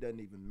what, it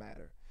doesn't even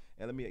matter.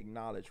 And let me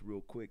acknowledge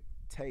real quick,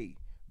 Tay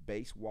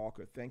Base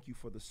Walker, thank you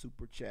for the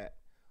super chat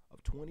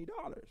of $20.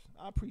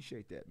 I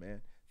appreciate that,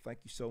 man. Thank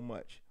you so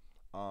much.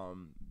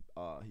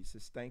 He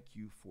says, thank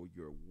you for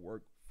your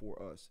work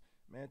for us.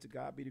 Man, to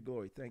God be the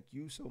glory. Thank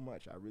you so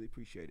much. I really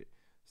appreciate it.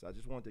 So I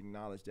just wanted to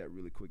acknowledge that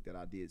really quick, that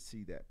I did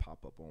see that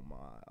pop up on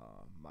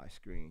my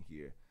screen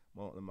here.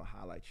 Well, let me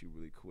highlight you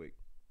really quick.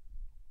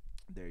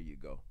 There you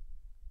go.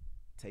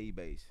 Tay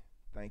Base,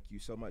 thank you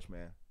so much,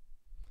 man.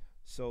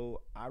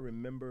 So I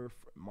remember,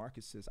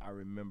 Marcus says, I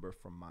remember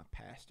from my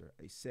pastor,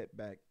 a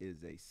setback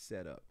is a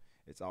setup.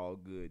 It's all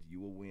good. You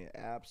will win.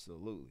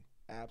 Absolutely.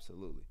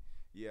 Absolutely.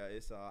 Yeah,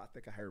 it's I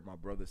think I heard my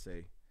brother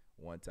say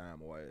one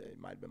time, or it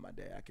might have been my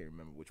dad, I can't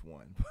remember which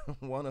one.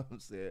 One of them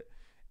said,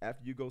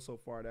 after you go so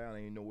far down,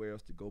 ain't nowhere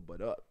else to go but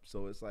up.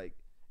 So it's like,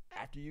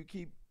 after you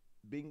keep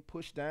being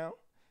pushed down,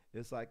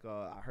 it's like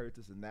I heard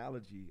this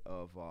analogy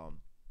of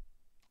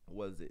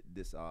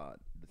this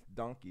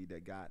donkey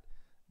that got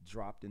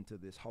dropped into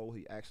this hole.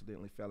 He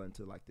accidentally fell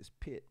into like this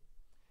pit,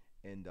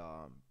 and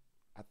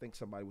I think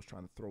somebody was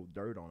trying to throw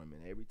dirt on him,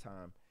 and every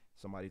time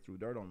somebody threw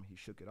dirt on him, he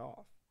shook it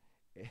off.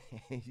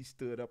 and he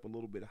stood up a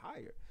little bit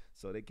higher.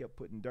 So they kept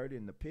putting dirt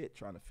in the pit,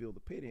 trying to fill the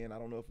pit in. I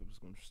don't know if it was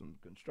some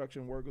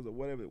construction workers or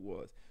whatever it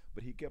was,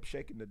 but he kept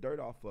shaking the dirt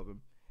off of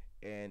him.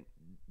 And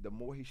the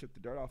more he shook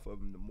the dirt off of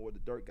him, the more the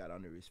dirt got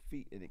under his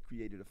feet, and it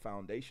created a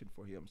foundation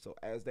for him. So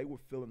as they were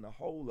filling the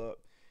hole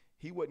up,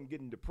 he wasn't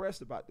getting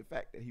depressed about the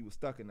fact that he was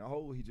stuck in the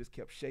hole. He just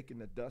kept shaking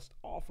the dust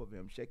off of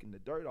him, shaking the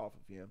dirt off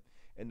of him.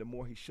 And the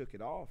more he shook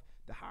it off,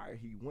 the higher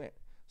he went.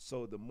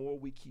 So the more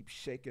we keep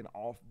shaking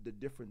off the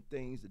different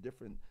things, the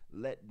different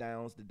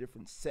letdowns, the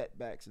different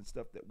setbacks and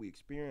stuff that we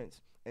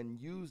experience,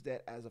 and use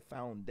that as a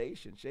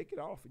foundation, shake it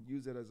off and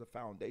use it as a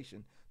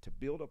foundation to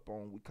build up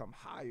on, we come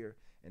higher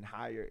and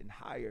higher and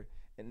higher.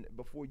 And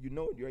before you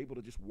know it, you're able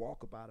to just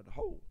walk up out of the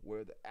hole,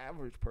 where the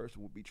average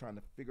person would be trying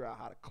to figure out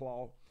how to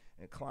claw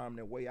and climb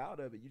their way out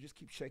of it. You just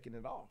keep shaking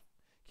it off.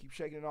 Keep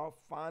shaking it off,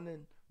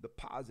 finding the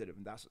positive.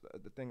 And that's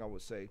the thing I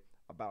would say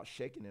about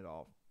shaking it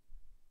off.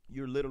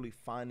 You're literally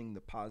finding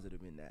the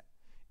positive in that.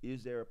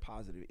 Is there a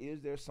positive?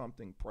 Is there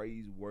something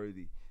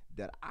praiseworthy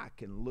that I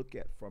can look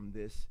at from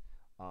this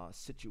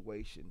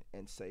situation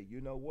and say,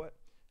 you know what?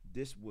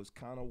 This was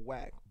kind of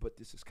whack, but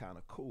this is kind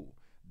of cool.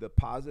 The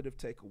positive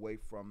takeaway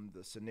from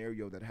the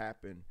scenario that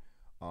happened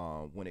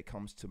when it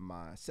comes to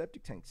my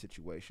septic tank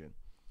situation,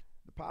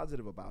 the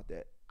positive about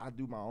that, I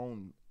do my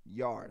own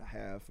yard. I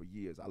have for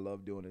years. I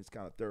love doing it. It's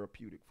kind of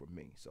therapeutic for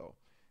me. So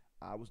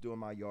I was doing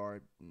my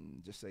yard,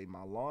 and just say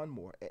my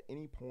lawnmower at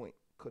any point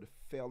could have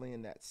fell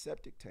in that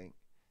septic tank,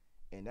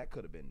 and that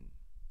could have been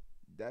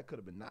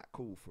not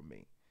cool for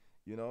me.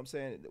 You know what I'm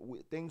saying?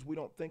 Things we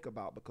don't think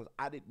about, because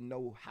I didn't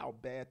know how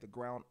bad the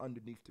ground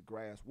underneath the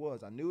grass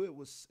was. I knew it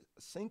was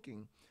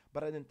sinking,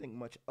 but I didn't think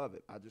much of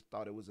it. I just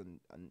thought it was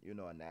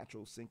a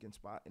natural sinking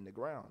spot in the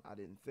ground. I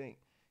didn't think,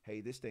 hey,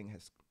 this thing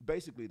has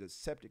basically, the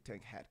septic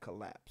tank had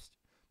collapsed.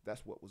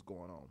 That's what was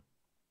going on.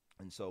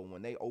 And so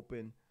when they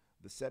opened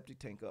the septic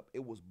tank up,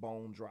 it was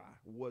bone dry,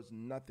 was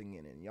nothing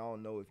in it. And y'all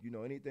know, if you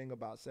know anything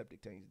about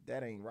septic tanks,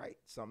 that ain't right.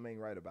 Something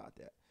ain't right about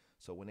that.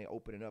 So when they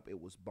opened it up, it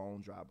was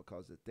bone dry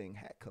because the thing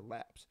had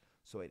collapsed.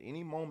 So at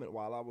any moment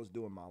while I was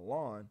doing my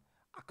lawn,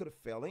 I could have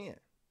fell in.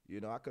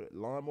 I could have,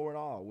 lawnmower and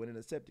all, went in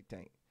the septic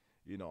tank.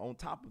 On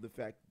top of the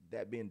fact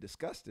that being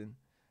disgusting,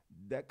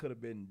 that could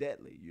have been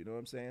deadly. You know what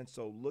I'm saying?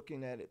 So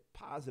looking at it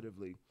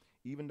positively,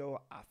 even though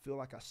I feel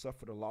like I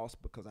suffered a loss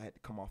because I had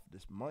to come off of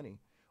this money,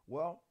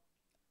 well,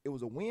 it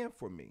was a win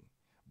for me,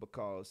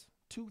 because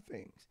two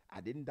things: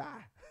 I didn't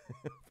die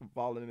from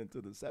falling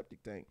into the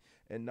septic tank,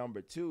 and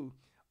number two,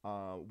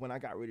 when I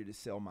got ready to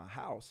sell my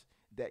house,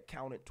 that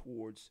counted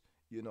towards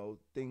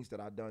things that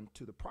I done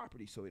to the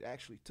property. So it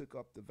actually took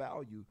up the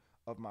value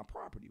of my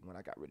property when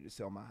I got ready to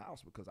sell my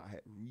house, because I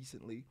had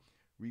recently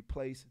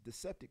replaced the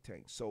septic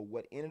tank. So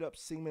what ended up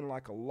seeming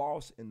like a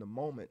loss in the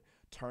moment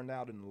turned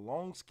out, in the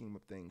long scheme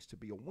of things, to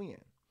be a win,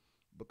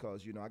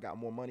 because I got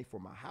more money for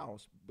my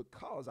house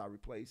because I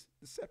replaced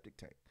the septic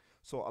tank.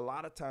 So a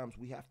lot of times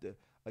we have to,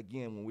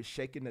 again, when we're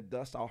shaking the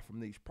dust off from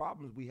these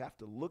problems, we have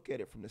to look at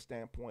it from the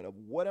standpoint of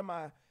what am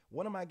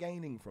I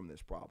gaining from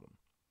this problem?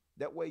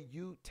 That way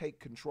you take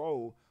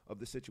control of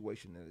the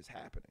situation that is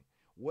happening.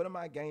 What am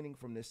I gaining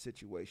from this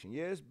situation?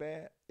 Yeah, it's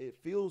bad. It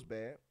feels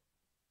bad.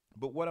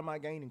 But what am I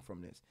gaining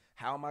from this?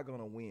 How am I going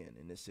to win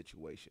in this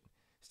situation?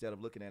 Instead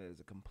of looking at it as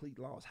a complete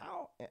loss,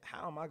 how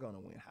am I going to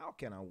win? How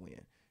can I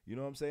win? You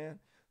know what I'm saying?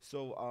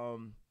 So,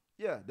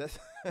 yeah, that's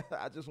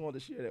I just wanted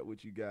to share that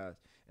with you guys,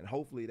 and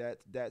hopefully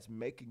that's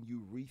making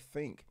you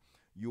rethink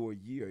your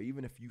year.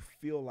 Even if you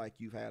feel like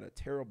you've had a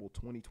terrible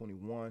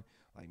 2021,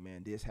 like,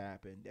 man, this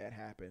happened, that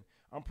happened.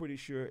 I'm pretty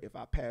sure if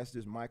I passed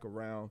this mic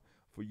around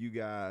for you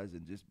guys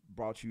and just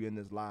brought you in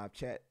this live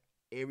chat,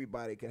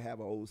 everybody could have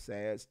an old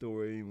sad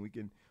story, and we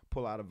can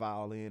pull out a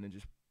violin and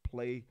just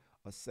play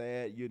a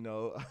sad,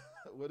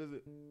 what is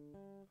it?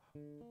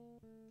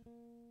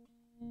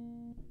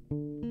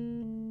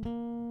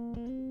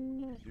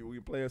 We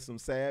can play some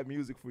sad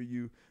music for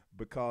you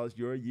because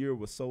your year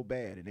was so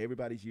bad and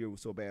everybody's year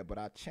was so bad. But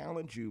I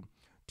challenge you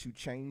to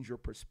change your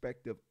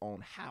perspective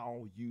on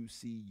how you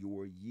see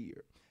your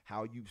year,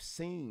 how you've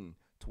seen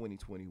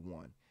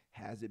 2021.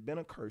 Has it been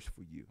a curse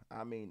for you?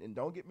 I mean, and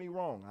don't get me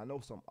wrong, I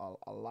know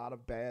a lot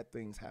of bad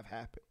things have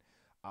happened.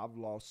 I've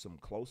lost some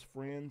close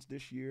friends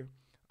this year.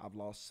 I've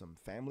lost some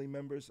family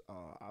members.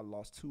 I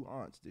lost 2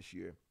 aunts this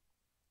year.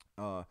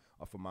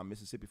 For my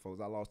Mississippi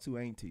folks, I lost 2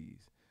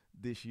 aunties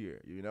this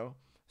year,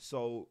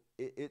 So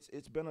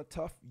it's been a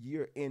tough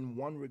year in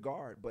one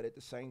regard, but at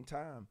the same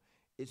time,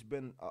 it's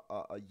been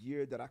a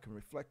year that I can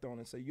reflect on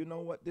and say, you know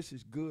what, this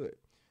is good.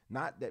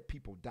 Not that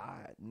people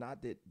died,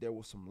 not that there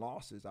were some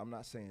losses. I'm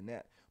not saying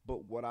that,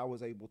 but what I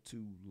was able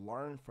to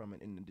learn from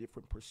it, in the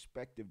different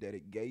perspective that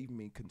it gave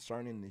me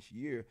concerning this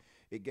year,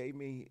 it gave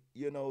me,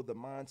 the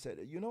mindset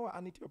that, I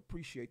need to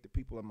appreciate the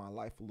people in my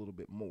life a little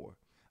bit more.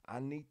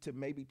 I need to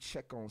maybe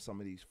check on some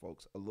of these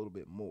folks a little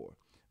bit more.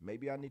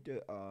 Maybe I need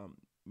to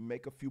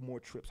make a few more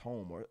trips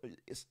home, or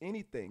it's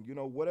anything,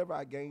 whatever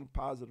I gained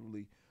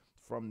positively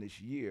from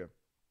this year,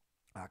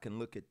 I can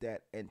look at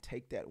that and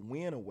take that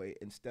win away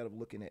instead of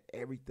looking at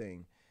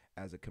everything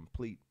as a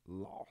complete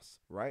loss,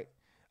 right?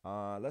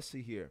 Let's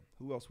see here.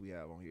 Who else we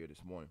have on here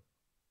this morning?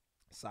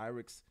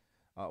 Cyrix.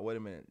 Wait a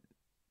minute.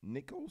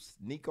 Nikos.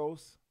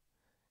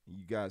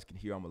 You guys can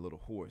hear I'm a little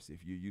hoarse.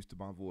 If you're used to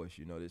my voice,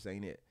 you know this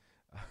ain't it.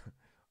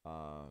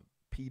 uh,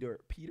 Peter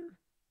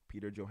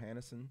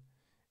Johannesson.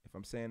 If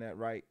I'm saying that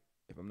right,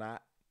 if I'm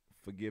not,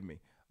 forgive me.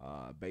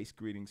 Base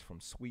greetings from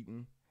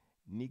Sweden.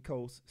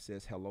 Nikos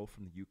says hello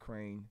from the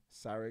Ukraine.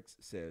 Cyrix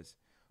says,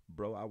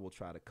 bro, I will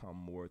try to come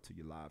more to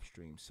your live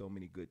stream. So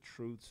many good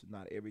truths.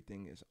 Not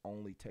everything is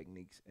only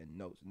techniques and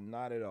notes.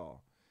 Not at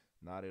all.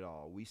 Not at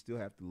all. We still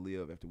have to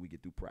live after we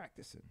get through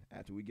practicing.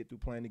 After we get through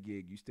playing the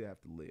gig, you still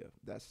have to live.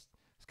 That's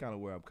kind of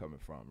where I'm coming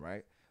from,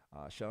 right?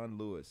 Sean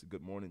Lewis,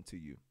 good morning to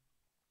you.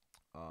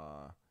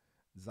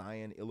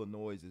 Zion,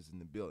 Illinois is in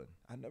the building.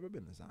 I've never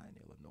been to Zion,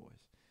 Illinois.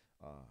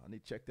 I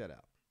need to check that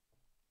out.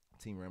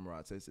 Team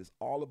Ramrod says it's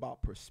all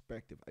about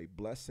perspective. A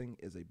blessing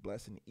is a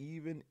blessing,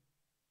 even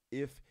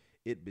if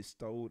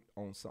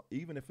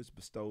even if it's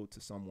bestowed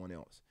to someone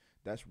else.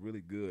 That's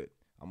really good.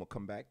 I'm gonna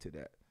come back to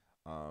that.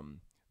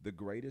 The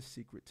greatest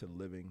secret to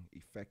living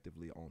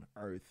effectively on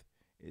earth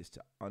is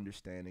to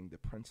understanding the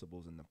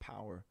principles and the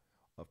power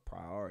of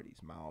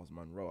priorities. Miles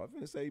Monroe. I'm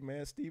gonna say,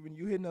 man, Stephen,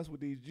 you hitting us with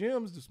these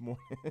gems this morning.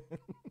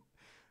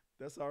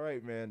 That's all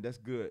right, man. That's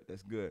good.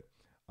 That's good.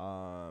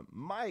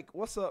 Mike,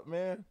 what's up,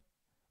 man?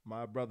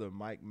 My brother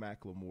Mike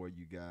McLemore,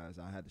 you guys.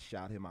 I had to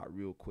shout him out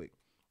real quick.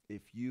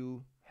 If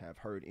you have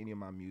heard any of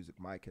my music,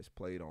 Mike has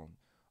played on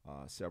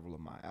several of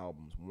my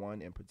albums.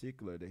 One in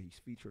particular that he's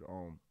featured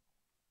on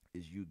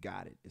is You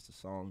Got It. It's a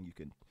song. You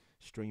can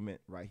stream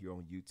it right here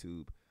on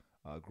YouTube.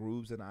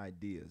 Grooves and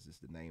Ideas is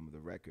the name of the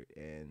record,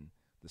 and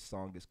the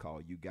song is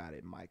called You Got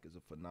It. Mike is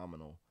a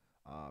phenomenal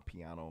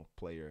piano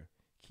player,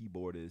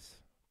 keyboardist,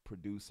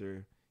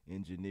 producer,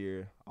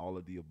 engineer, all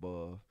of the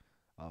above.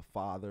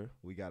 Father,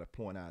 we got to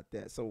point out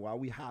that. So while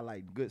we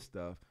highlight good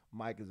stuff,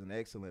 Mike is an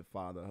excellent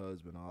father,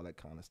 husband, all that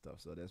kind of stuff.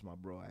 So that's my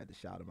bro. I had to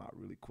shout him out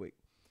really quick.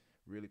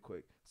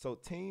 So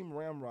Team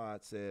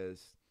Ramrod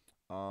says,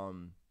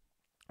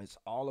 it's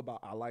all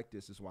about, I like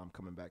this is why I'm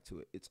coming back to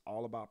it. It's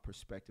all about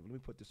perspective. Let me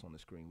put this on the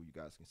screen where you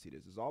guys can see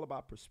this. It's all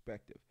about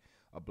perspective.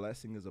 A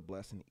blessing is a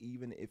blessing,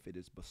 even if it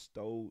is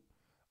bestowed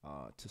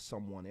to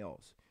someone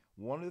else.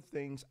 One of the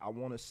things I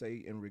want to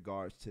say in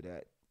regards to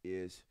that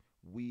is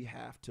we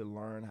have to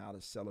learn how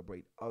to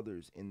celebrate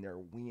others in their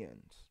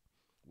wins.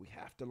 We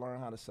have to learn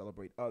how to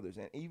celebrate others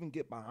and even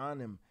get behind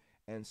them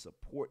and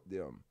support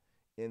them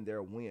in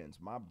their wins.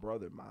 My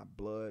brother, my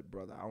blood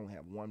brother, I only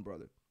have one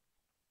brother.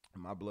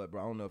 My blood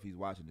brother, I don't know if he's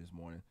watching this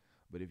morning,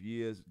 but if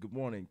he is, good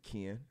morning,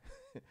 Ken.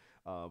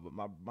 But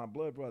my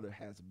blood brother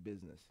has a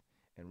business,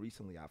 and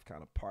recently I've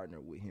kind of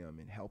partnered with him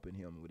and helping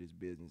him with his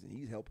business, and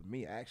he's helping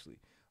me actually.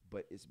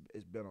 But it's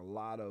been a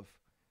lot of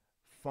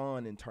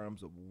fun in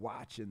terms of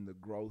watching the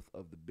growth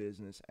of the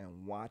business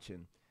and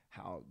watching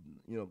how,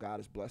 God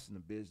is blessing the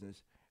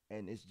business,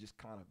 and it's just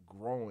kind of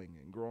growing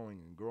and growing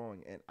and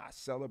growing. And I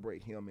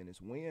celebrate him in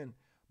his win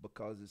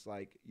because it's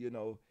like,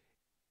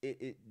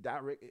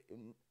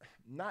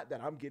 not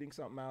that I'm getting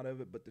something out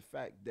of it, but the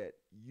fact that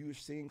you're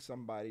seeing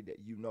somebody that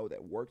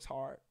that works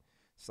hard,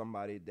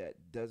 somebody that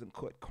doesn't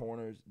cut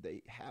corners,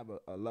 they have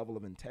a level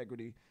of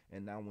integrity.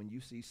 And now when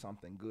you see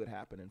something good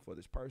happening for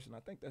this person,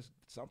 I think that's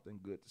something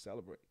good to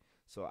celebrate.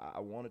 So I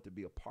wanted to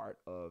be a part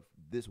of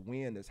this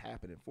win that's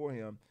happening for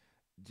him,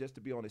 just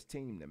to be on his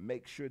team to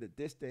make sure that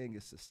this thing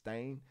is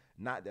sustained.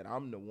 Not that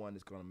I'm the one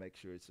that's going to make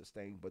sure it's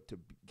sustained, but to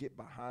get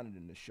behind it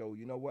and to show,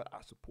 you know what,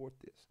 I support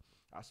this.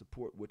 I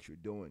support what you're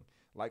doing.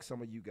 Like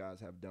some of you guys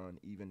have done,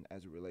 even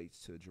as it relates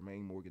to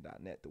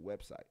JermaineMorgan.net, the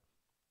website.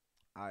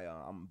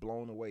 I'm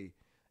blown away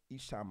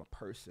each time a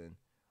person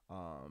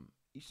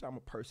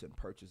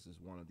purchases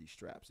one of these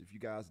straps. If you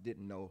guys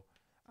didn't know,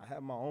 I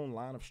have my own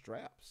line of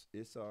straps.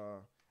 It's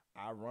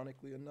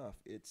ironically enough,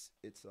 it's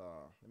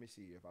let me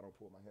see if I don't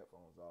pull my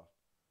headphones off.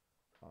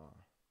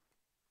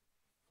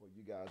 For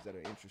you guys that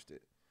are interested,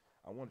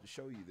 I wanted to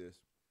show you this.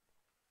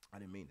 I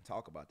didn't mean to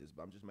talk about this,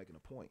 but I'm just making a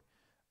point.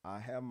 I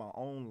have my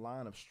own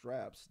line of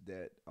straps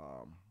that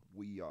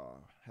we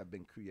have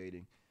been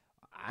creating.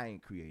 I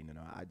ain't creating it.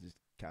 I just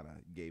kind of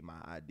gave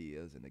my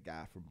ideas, and the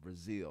guy from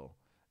Brazil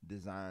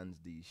designs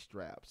these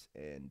straps.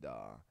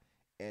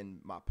 And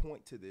my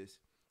point to this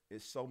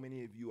is, so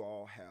many of you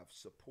all have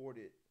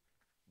supported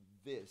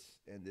this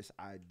and this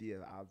idea.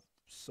 I've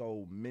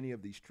sold many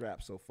of these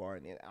straps so far,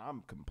 and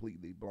I'm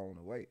completely blown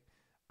away.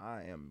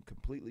 I am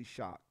completely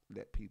shocked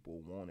that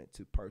people wanted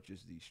to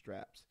purchase these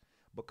straps,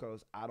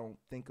 because I don't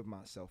think of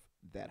myself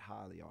that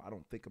highly, or I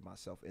don't think of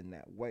myself in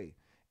that way.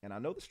 And I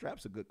know the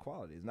straps are good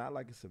quality. It's not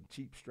like it's some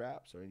cheap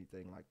straps or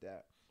anything like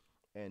that.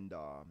 And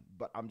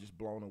but I'm just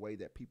blown away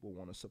that people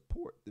want to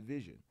support the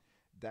vision.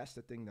 That's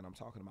the thing that I'm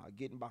talking about,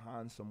 getting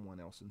behind someone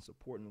else and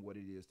supporting what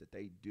it is that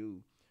they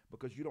do,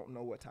 because you don't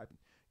know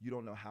you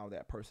don't know how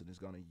that person is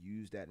going to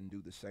use that and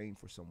do the same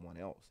for someone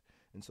else.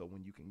 And so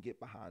when you can get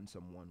behind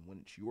someone when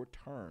it's your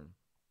turn,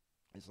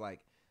 it's like,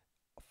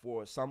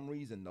 for some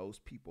reason, those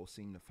people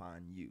seem to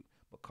find you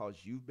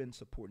because you've been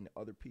supporting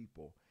other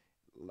people.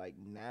 like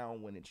now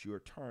when it's your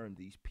turn,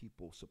 these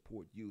people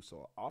support you.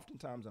 So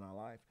oftentimes in our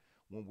life,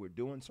 when we're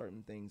doing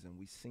certain things and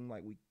we seem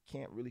like we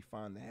can't really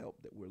find the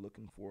help that we're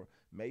looking for,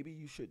 maybe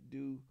you should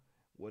do,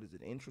 what is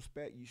it,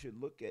 introspect. You should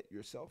look at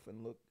yourself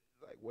and look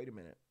like, wait a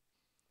minute,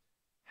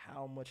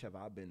 how much have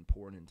I been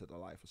pouring into the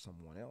life of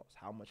someone else?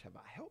 How much have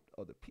I helped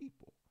other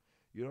people?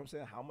 You know what I'm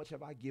saying? How much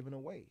have I given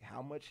away?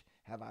 How much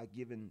have I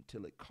given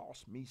till it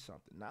cost me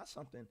something? Not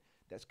something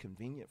that's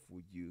convenient for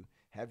you.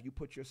 Have you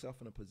put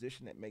yourself in a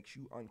position that makes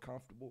you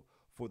uncomfortable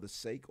for the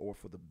sake or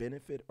for the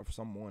benefit of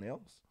someone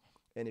else?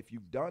 And if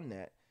you've done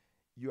that,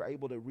 you're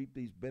able to reap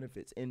these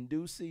benefits in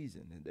due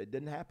season. And it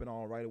didn't happen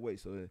all right away.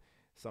 So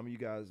some of you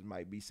guys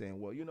might be saying,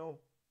 well,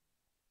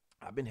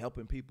 I've been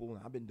helping people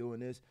and I've been doing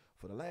this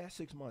for the last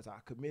 6 months. I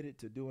committed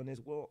to doing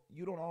this. Well,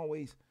 you don't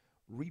always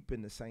reap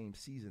in the same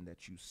season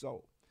that you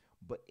sow.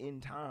 But in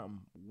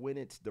time, when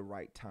it's the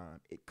right time,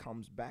 it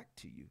comes back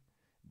to you.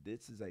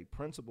 This is a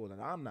principle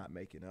that I'm not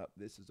making up.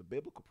 This is a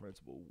biblical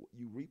principle.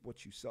 You reap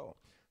what you sow.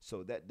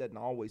 So that doesn't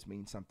always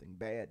mean something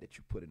bad that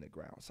you put in the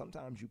ground.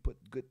 Sometimes you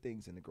put good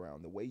things in the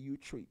ground. The way you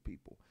treat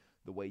people,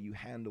 the way you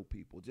handle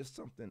people, just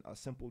something, a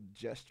simple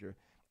gesture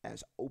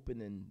as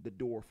opening the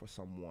door for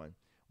someone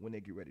when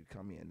they get ready to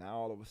come in. Now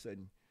all of a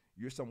sudden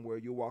you're somewhere,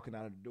 you're walking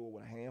out of the door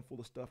with a handful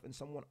of stuff and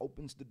someone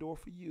opens the door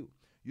for you.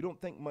 You don't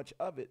think much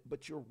of it,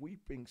 but you're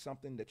reaping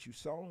something that you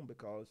sown,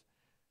 because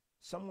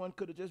someone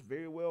could have just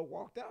very well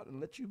walked out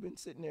and let you been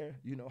sitting there,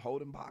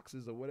 holding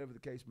boxes or whatever the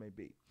case may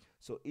be.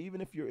 So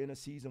even if you're in a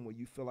season where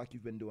you feel like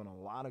you've been doing a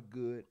lot of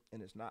good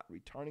and it's not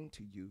returning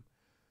to you,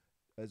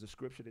 as a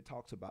scripture that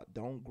talks about,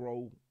 don't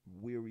grow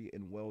weary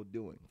in well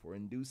doing, for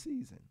in due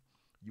season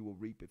you will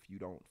reap if you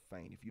don't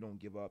faint, if you don't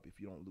give up,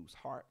 if you don't lose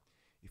heart,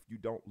 if you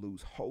don't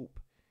lose hope.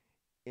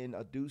 In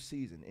a due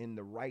season, in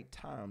the right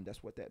time,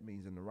 that's what that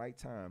means. In the right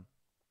time,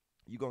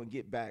 you're going to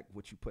get back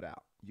what you put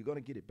out. You're going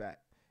to get it back.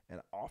 And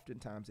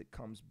oftentimes it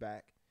comes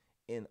back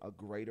in a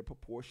greater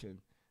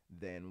proportion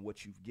than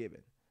what you've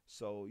given.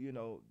 So,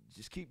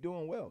 just keep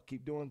doing well.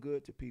 Keep doing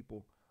good to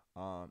people.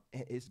 And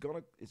it's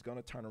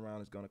gonna turn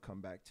around. It's gonna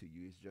come back to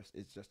you.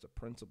 It's just a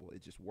principle.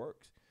 It just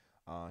works.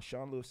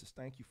 Sean Lewis says,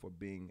 thank you for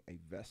being a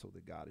vessel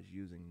that God is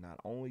using, not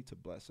only to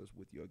bless us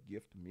with your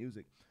gift of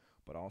music,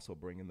 but also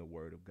bringing the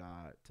word of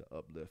God to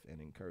uplift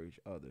and encourage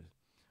others.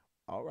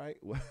 All right.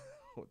 Well,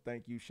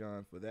 thank you,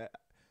 Sean, for that.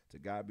 To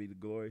God be the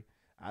glory.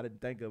 I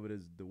didn't think of it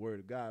as the word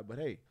of God, but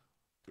hey,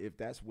 if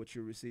that's what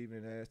you're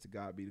receiving it as, to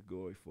God be the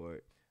glory for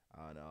it.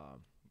 And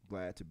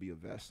glad to be a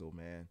vessel,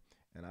 man.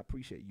 And I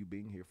appreciate you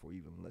being here for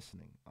even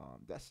listening.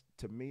 That's,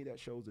 to me, that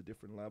shows a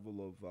different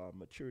level of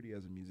maturity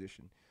as a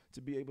musician,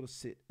 to be able to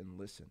sit and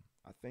listen.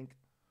 I think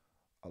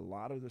a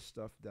lot of the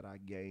stuff that I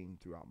gained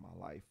throughout my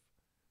life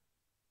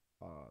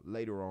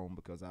later on,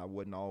 because I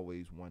wasn't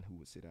always one who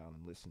would sit down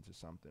and listen to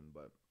something,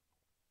 but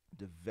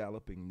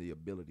developing the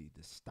ability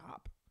to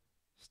stop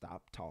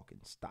talking,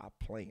 stop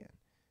playing,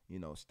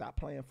 stop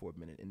playing for a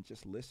minute and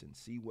just listen,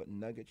 see what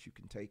nuggets you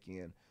can take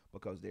in,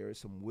 because there is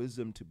some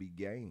wisdom to be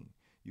gained.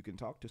 You can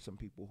talk to some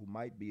people who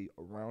might be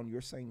around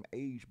your same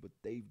age, but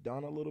they've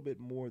done a little bit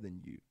more than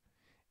you,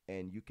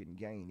 and you can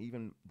gain.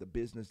 Even the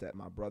business that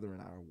my brother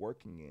and I are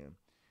working in,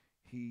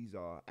 he's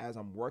as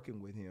I'm working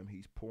with him,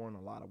 he's pouring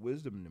a lot of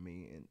wisdom to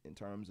me in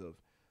terms of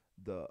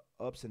the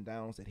ups and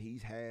downs that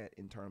he's had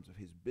in terms of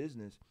his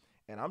business,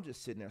 and I'm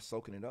just sitting there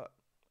soaking it up.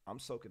 I'm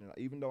soaking it up.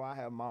 Even though I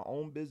have my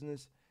own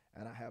business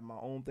and I have my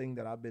own thing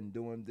that I've been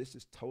doing, this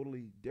is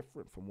totally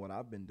different from what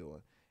I've been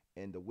doing.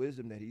 And the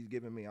wisdom that he's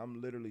given me,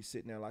 I'm literally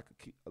sitting there like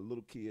a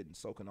little kid and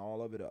soaking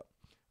all of it up.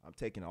 I'm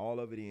taking all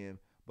of it in,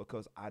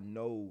 because I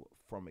know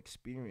from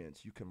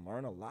experience you can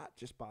learn a lot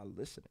just by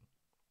listening,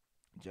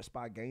 just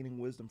by gaining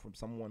wisdom from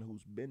someone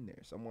who's been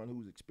there, someone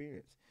who's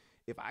experienced.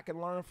 If I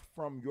can learn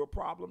from your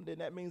problem, then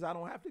that means I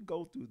don't have to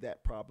go through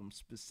that problem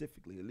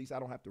specifically. At least I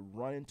don't have to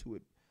run into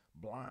it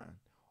blind.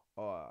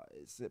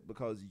 It's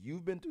because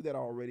you've been through that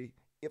already.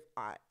 If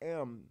I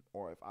am,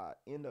 or if I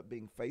end up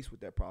being faced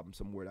with that problem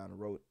somewhere down the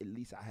road, at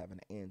least I have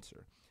an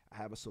answer. I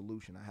have a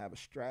solution. I have a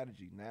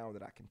strategy now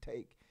that I can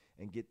take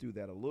and get through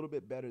that a little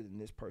bit better than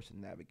this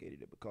person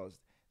navigated it, because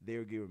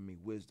they're giving me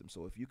wisdom.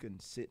 So if you can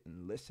sit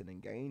and listen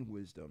and gain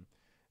wisdom,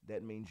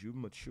 that means you've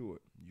matured.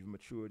 You've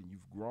matured and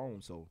you've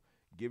grown. So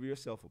give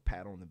yourself a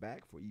pat on the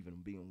back for even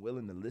being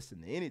willing to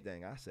listen to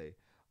anything I say,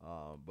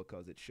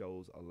 because it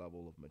shows a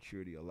level of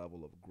maturity, a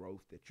level of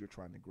growth, that you're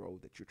trying to grow,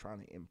 that you're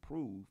trying to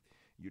improve.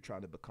 You're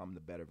trying to become the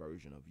better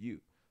version of you.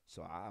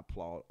 So I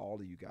applaud all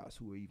of you guys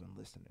who are even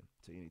listening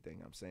to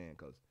anything I'm saying,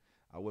 because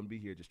I wouldn't be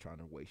here just trying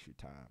to waste your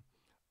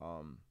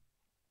time.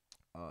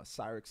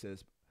 Cyrix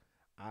says,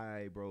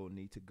 bro,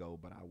 need to go,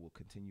 but I will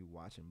continue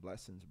watching.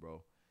 Blessings,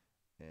 bro.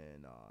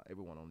 And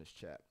everyone on this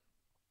chat.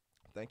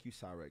 Thank you,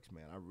 Cyrix,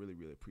 man. I really,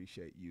 really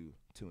appreciate you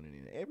tuning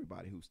in.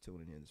 Everybody who's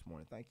tuning in this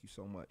morning, thank you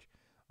so much.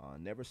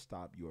 Never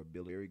stop your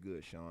ability. Very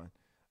good, Sean.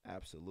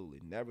 Absolutely.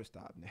 Never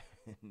stop.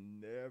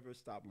 Never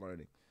stop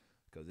learning,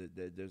 because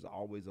there's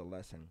always a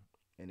lesson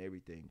in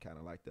everything. Kind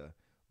of like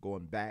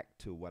going back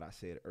to what I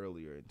said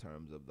earlier in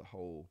terms of the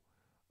whole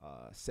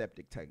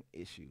septic tank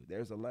issue.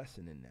 There's a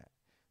lesson in that.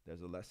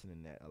 There's a lesson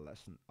in that, a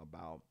lesson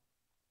about,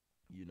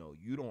 you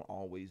don't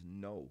always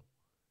know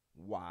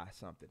why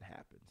something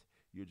happens.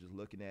 You're just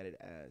looking at it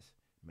as,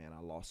 man,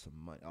 I lost some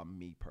money.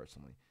 Me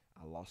personally,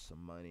 I lost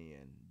some money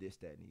and this,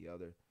 that, and the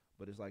other.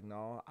 But it's like,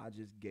 no, I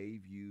just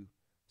gave you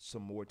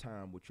some more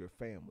time with your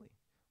family,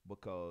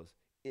 because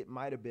it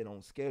might have been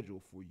on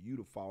schedule for you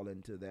to fall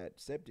into that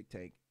septic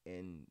tank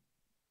and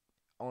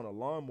on a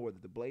lawnmower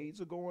that the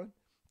blades are going,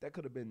 that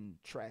could have been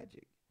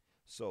tragic.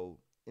 So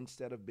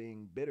instead of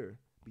being bitter,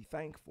 be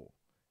thankful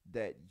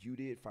that you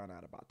did find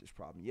out about this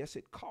problem. Yes,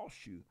 it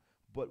cost you,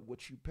 but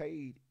what you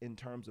paid in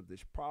terms of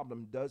this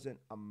problem doesn't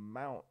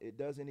amount, it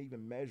doesn't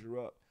even measure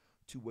up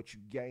to what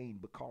you gain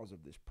because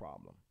of this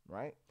problem,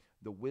 right?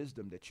 The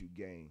wisdom that you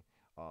gain,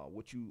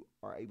 what you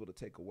are able to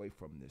take away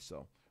from this.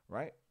 So,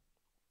 right?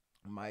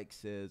 Mike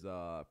says,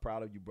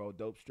 proud of you, bro.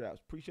 Dope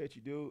straps. Appreciate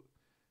you, dude.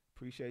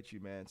 Appreciate you,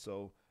 man.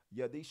 So,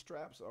 yeah, these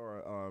straps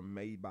are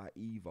made by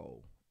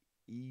EVO.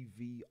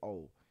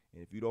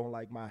 And if you don't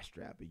like my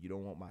strap and you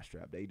don't want my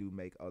strap, they do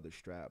make other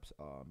straps.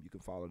 You can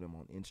follow them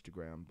on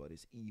Instagram, but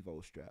it's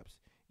Evo straps,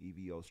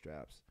 EVO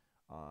straps.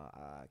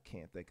 I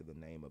can't think of the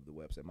name of the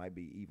website. It might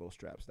be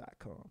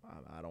evostraps.com.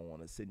 I don't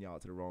want to send y'all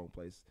to the wrong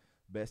place.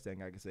 Best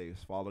thing I can say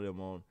is follow them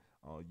on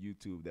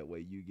YouTube. That way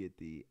you get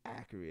the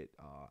accurate.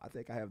 I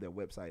think I have their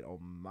website on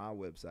my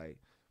website,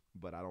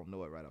 but I don't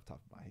know it right off the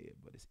top of my head.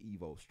 But it's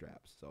Evo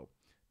Straps. So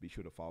be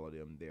sure to follow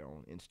them there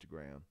on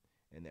Instagram,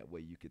 and that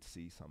way you could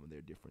see some of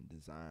their different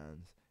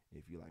designs.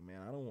 If you're like,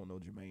 man, I don't want no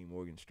Jermaine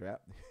Morgan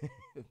strap,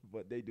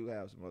 but they do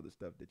have some other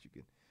stuff that you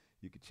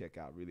could check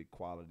out. Really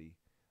quality,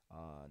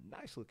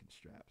 nice looking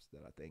straps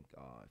that I think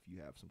if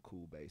you have some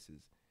cool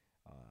bases,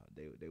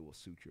 they will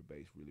suit your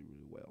base really,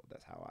 really well.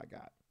 That's how I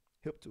got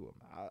hip to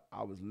them.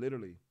 I was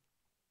literally,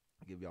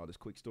 I'll give y'all this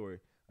quick story.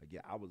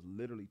 Again, I was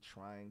literally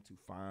trying to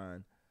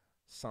find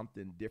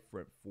something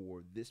different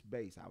for this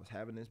base. I was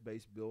having this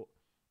base built,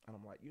 and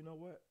I'm like, you know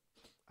what?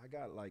 I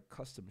got like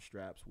custom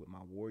straps with my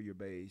Warrior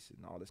base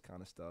and all this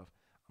kind of stuff.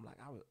 I'm like,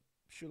 I would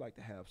sure like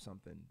to have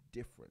something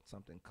different,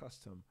 something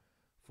custom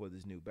for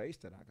this new base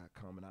that I got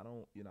coming. I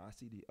don't, I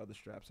see the other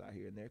straps out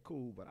here and they're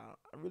cool, but I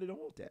really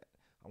don't want that.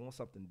 I want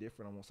something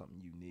different. I want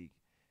something unique.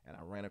 And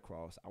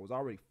I was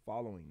already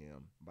following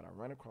them, but I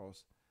ran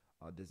across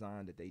a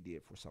design that they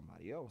did for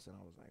somebody else. And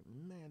I was like,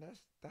 man,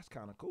 that's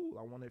kind of cool.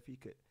 I wonder if he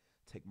could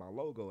take my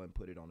logo and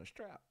put it on a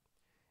strap.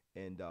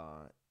 And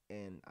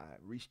I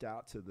reached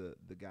out to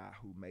the guy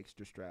who makes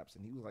the straps,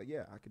 and he was like,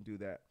 yeah, I can do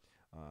that.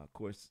 Of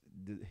course,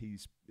 he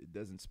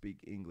doesn't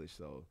speak English,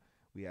 so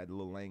we had a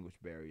little language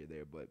barrier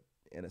there. But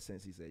in a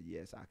sense, he said,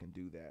 yes, I can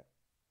do that.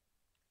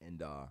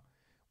 And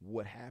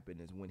what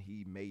happened is when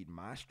he made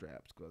my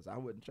straps, because I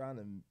wasn't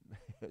trying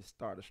to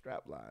start a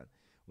strap line.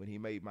 When he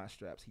made my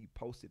straps, he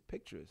posted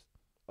pictures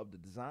of the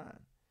design,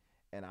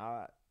 and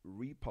I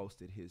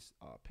reposted his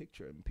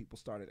picture, and people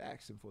started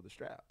asking for the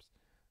straps.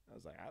 I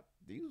was like,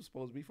 these were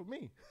supposed to be for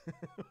me.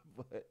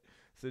 But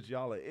since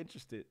y'all are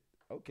interested,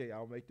 okay,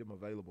 I'll make them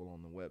available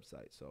on the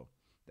website. So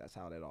that's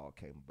how that all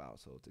came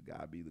about. So to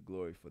God be the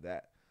glory for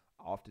that.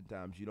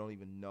 Oftentimes you don't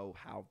even know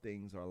how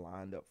things are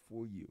lined up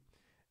for you.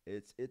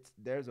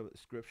 There's a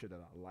scripture that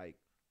I like.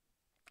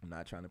 I'm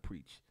not trying to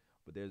preach,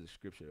 but there's a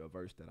scripture, a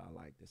verse that I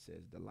like that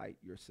says, delight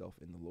yourself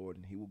in the Lord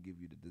and he will give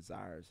you the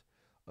desires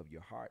of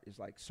your heart. It's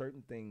like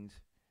certain things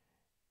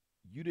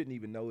you didn't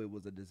even know it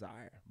was a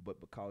desire,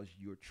 but because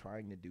you're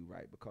trying to do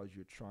right, because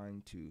you're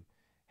trying to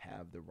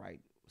have the right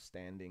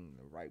standing,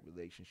 the right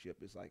relationship,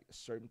 it's like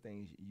certain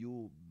things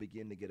you'll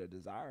begin to get a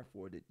desire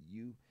for that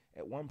you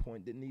at one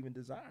point didn't even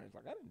desire. It's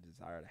like, I didn't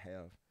desire to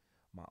have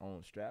my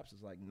own straps.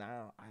 It's like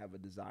now I have a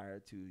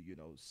desire to,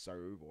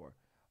 serve or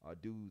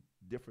do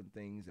different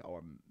things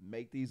or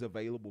make these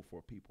available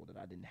for people that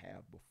I didn't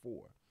have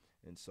before.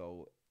 And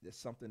so it's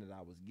something that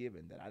I was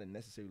given that I didn't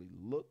necessarily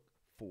look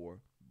for,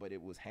 but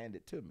it was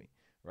handed to me,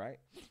 right?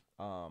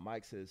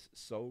 Mike says,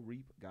 sow,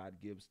 reap, God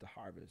gives the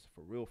harvest.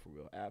 For real, for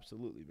real.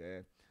 Absolutely,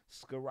 man.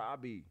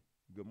 Skarabi,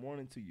 good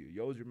morning to you.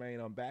 Yo,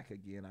 Jermaine, I'm back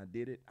again. I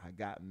did it. I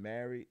got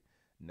married.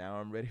 Now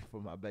I'm ready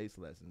for my bass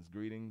lessons.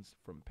 Greetings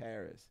from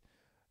Paris.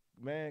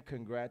 Man,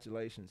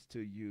 congratulations to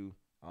you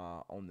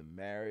on the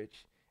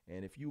marriage.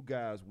 And if you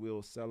guys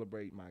will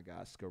celebrate my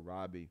guy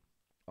Skarabi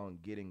on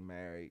getting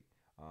married,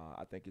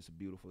 I think it's a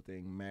beautiful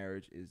thing.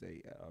 Marriage is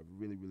a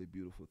really, really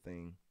beautiful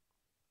thing.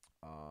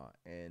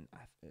 And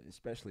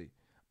especially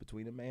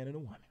between a man and a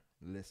woman.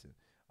 Listen,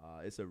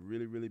 it's a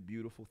really, really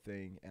beautiful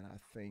thing, and I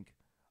think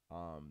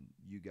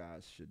you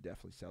guys should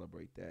definitely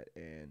celebrate that.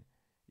 And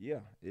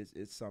yeah,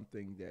 it's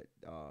something that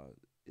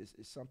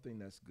it's something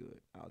that's good.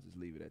 I'll just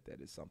leave it at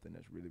that. It's something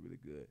that's really, really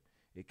good.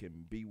 It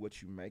can be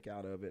what you make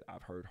out of it.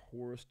 I've heard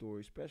horror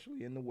stories,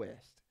 especially in the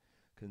West,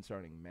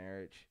 concerning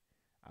marriage.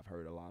 I've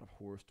heard a lot of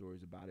horror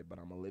stories about it, but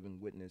I'm a living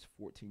witness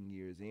 14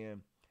 years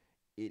in.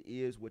 It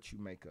is what you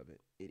make of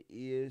it. It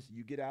is,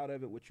 you get out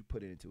of it what you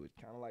put into it.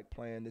 Kind of like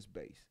playing this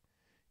bass.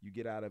 You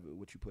get out of it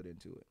what you put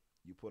into it.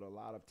 You put a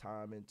lot of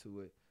time into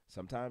it.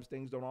 Sometimes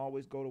things don't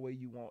always go the way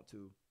you want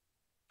to,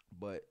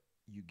 but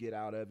you get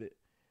out of it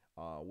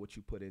what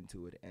you put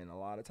into it, and a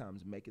lot of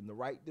times making the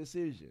right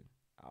decision.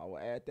 I will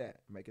add that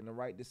making the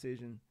right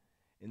decision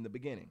in the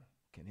beginning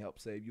can help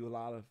save you a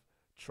lot of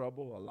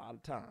trouble, a lot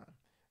of time.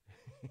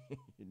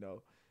 you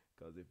know,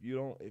 because if you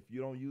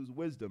don't use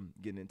wisdom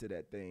getting into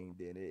that thing,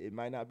 then it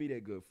might not be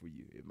that good for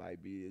you. It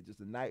might be just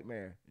a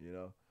nightmare.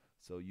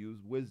 So use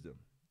wisdom,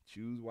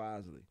 choose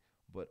wisely.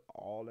 But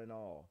all in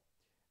all,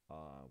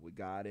 with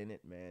God in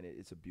it, man,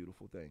 it's a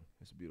beautiful thing.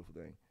 It's a beautiful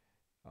thing.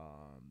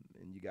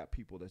 And you got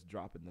people that's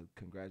dropping the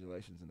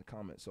congratulations in the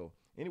comments. So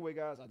anyway,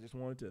 guys, I just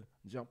wanted to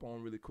jump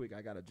on really quick.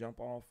 I got to jump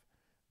off,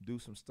 do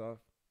some stuff.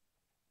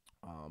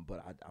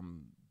 But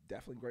I'm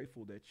definitely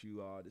grateful that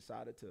you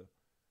decided to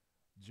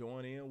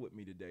join in with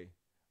me today.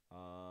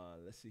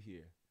 Let's see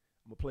here.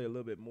 I'm going to play a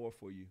little bit more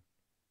for you,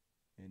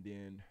 and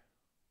then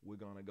we're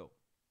going to go.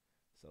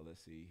 So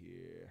let's see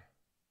here.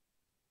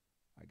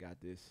 I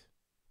got this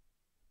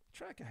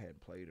track I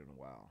hadn't played in a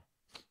while.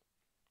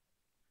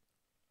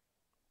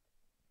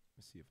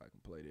 Let's see if I can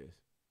play this.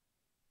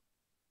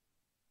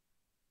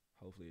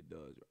 Hopefully it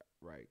does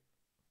right.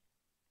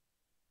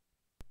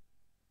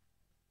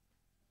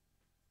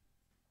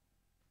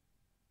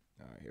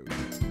 All right, here we go.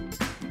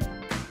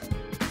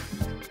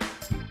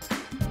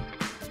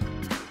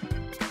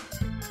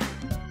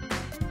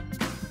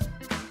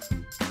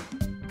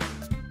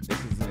 This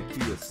is in the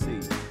key of C.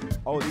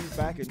 Oh, these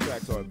backing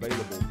tracks are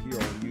available here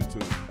on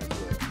YouTube as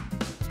well.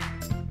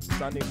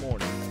 Sunday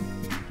morning.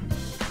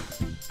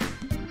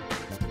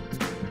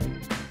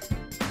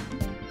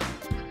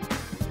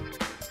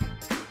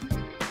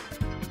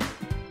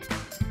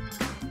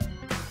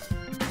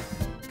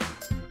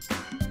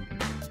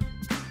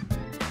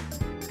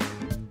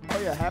 Oh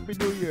yeah, Happy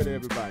New Year to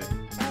everybody.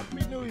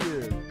 Happy New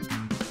Year.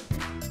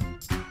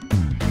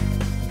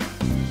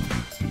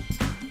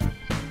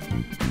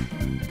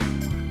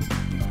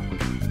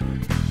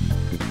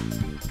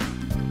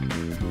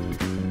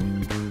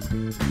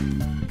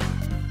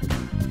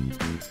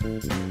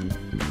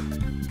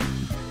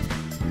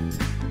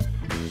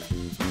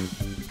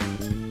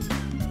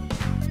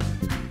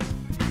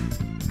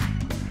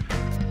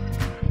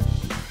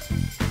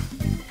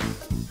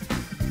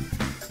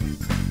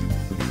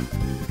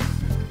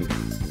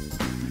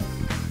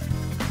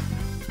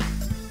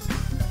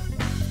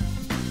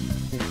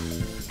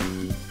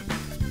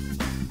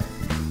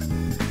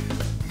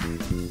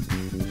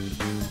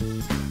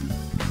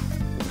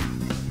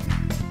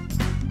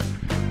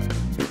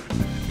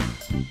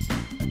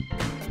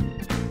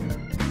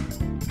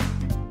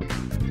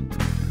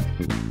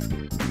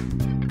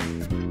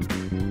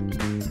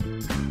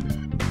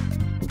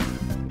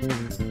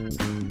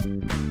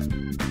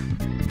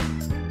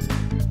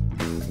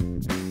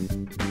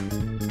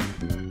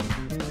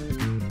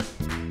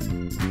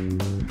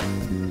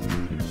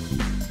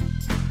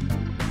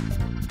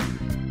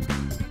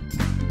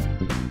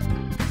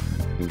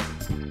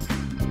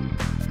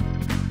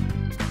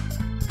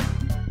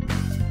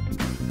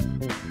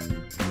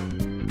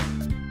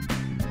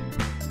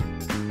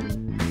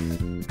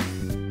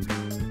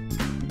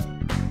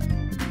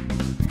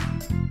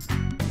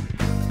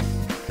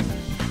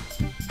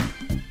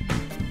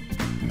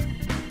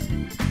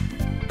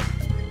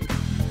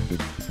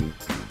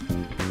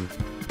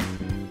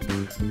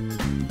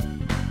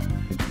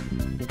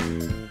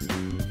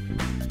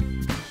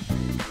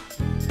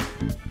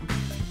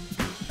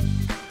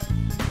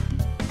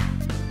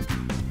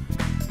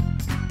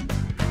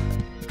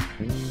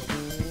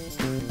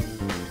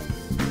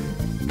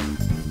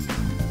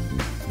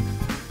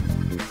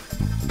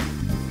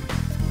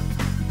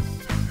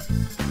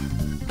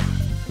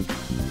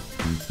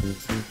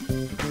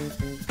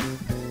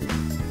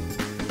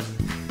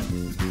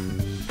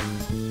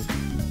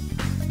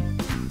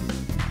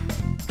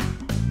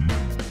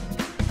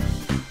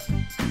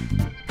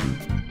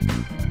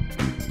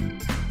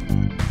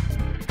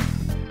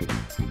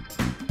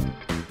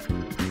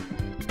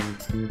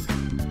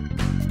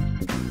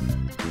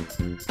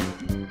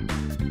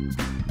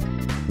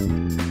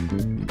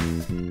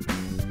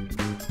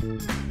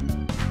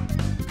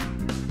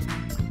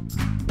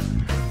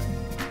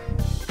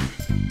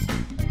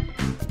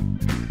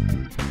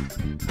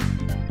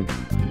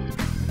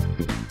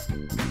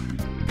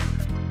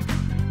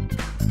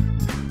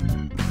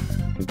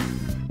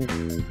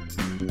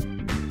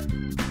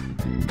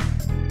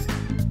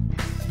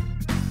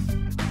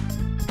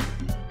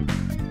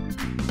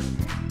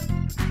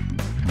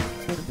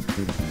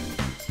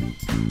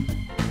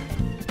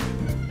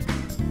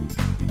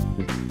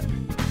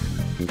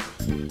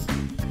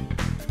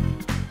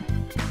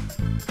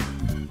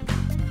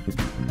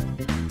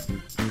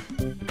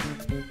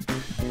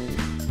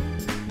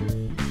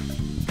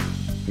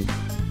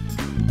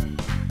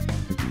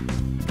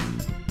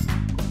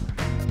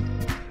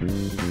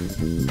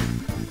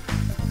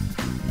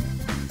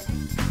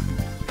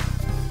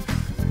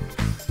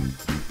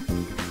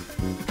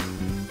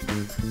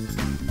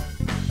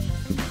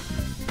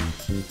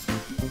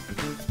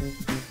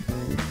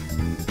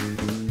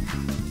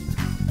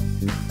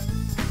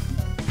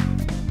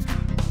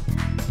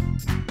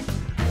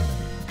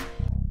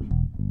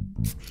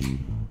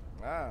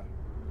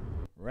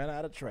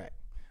 got a track.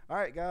 All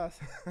right, guys,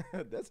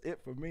 that's it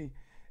for me.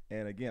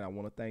 And again, I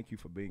want to thank you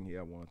for being here.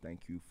 I want to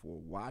thank you for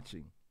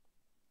watching.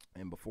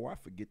 And before I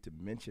forget to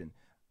mention,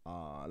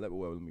 let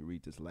me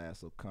read this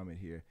last little comment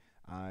here.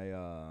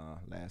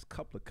 Last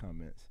couple of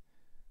comments.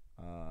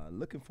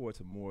 Looking forward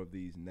to more of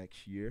these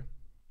next year.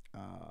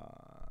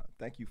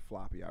 Thank you,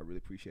 Floppy. I really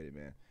appreciate it,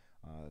 man.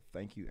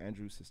 Thank you.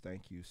 Andrew says,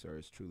 thank you, sir.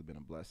 It's truly been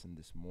a blessing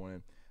this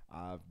morning.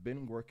 I've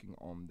been working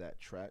on that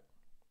track.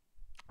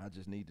 I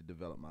just need to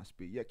develop my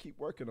speed. Yeah, keep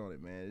working on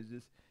it, man.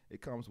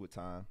 It comes with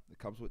time. It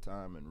comes with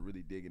time and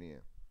really digging in.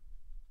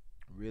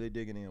 Really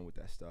digging in with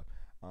that stuff.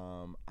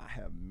 I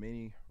have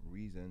many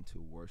reasons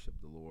to worship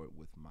the Lord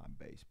with my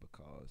bass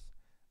because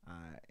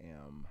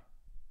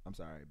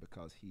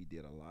because he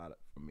did a lot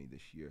for me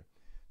this year,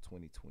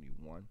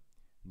 2021.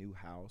 New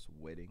house,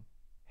 wedding,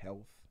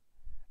 health.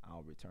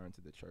 I'll return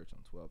to the church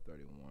on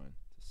 12/31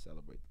 to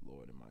celebrate the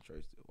Lord in my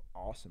church.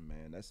 Awesome,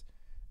 man. That's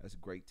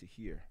great to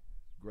hear.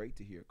 Great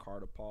to hear.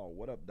 Carter Paul,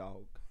 what up,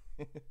 dog?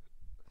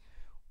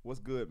 What's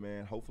good,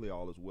 man? Hopefully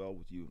all is well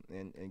with you.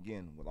 And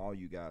again, with all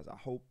you guys, I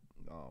hope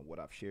what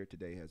I've shared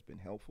today has been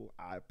helpful.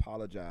 I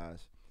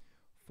apologize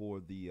for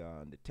the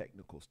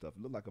technical stuff.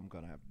 It looks like I'm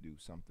gonna have to do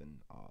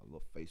something, a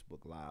little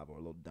Facebook Live or a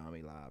little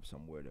dummy live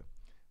somewhere to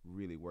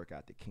really work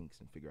out the kinks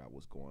and figure out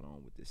what's going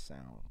on with this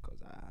sound,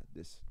 because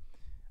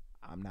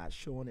I'm not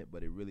showing it,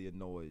 but it really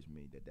annoys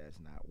me that that's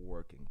not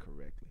working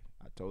correctly.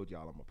 I told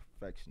y'all I'm a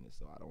perfectionist,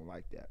 so I don't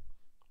like that.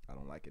 I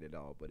don't like it at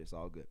all, but it's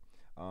all good.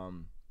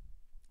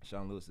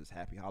 Sean Lewis says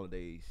happy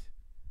holidays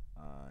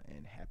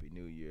and happy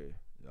New Year,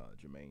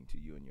 Jermaine, to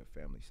you and your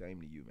family.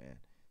 Same to you, man.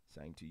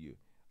 Same to you.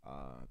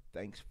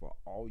 Thanks for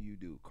all you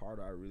do,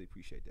 Carter. I really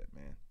appreciate that,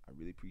 man. I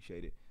really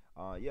appreciate it.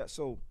 Yeah,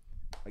 so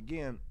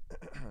again,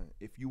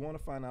 if you want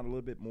to find out a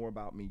little bit more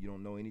about me, you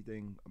don't know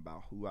anything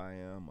about who I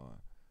am,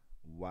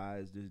 why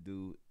is this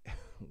dude,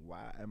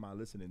 why am I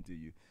listening to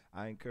you,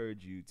 I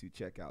encourage you to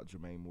check out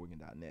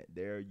JermaineMorgan.net.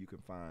 There you can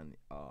find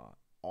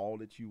all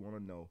that you want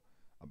to know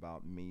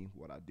about me,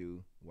 what I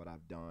do, what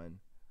I've done.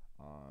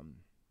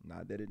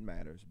 Not that it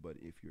matters, but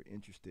if you're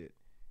interested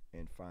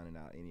in finding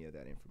out any of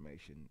that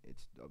information,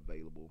 it's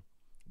available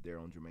there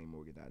on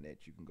JermaineMorgan.net.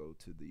 You can go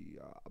to the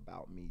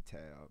About Me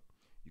tab.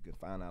 You can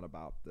find out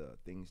about the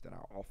things that I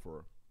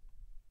offer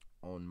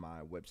on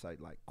my website,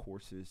 like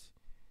courses,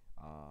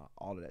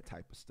 all of that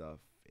type of stuff.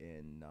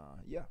 And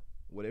yeah,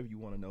 whatever you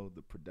want to know,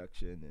 the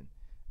production, and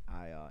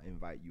I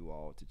invite you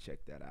all to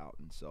check that out.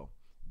 And so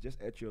just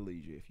at your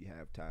leisure, if you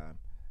have time.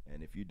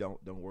 And if you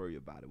don't worry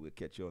about it. We'll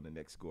catch you on the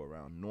next go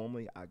around.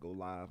 Normally, I go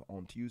live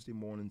on Tuesday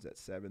mornings at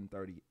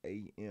 7:30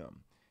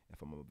 a.m.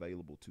 if I'm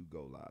available to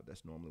go live.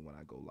 That's normally when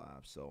I go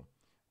live. So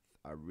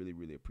I really,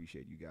 really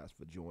appreciate you guys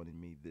for joining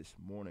me this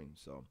morning.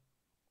 So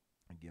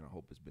again, I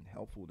hope it's been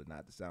helpful, to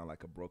not to sound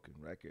like a broken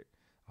record.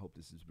 I hope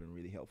this has been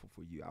really helpful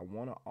for you. I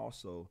want to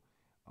also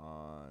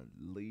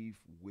leave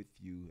with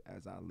you,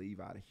 as I leave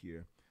out of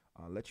here,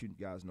 let you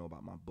guys know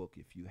about my book.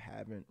 If you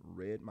haven't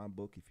read my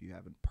book, if you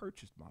haven't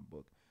purchased my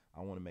book, I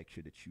want to make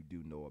sure that you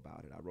do know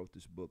about it. I wrote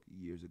this book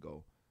years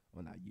ago.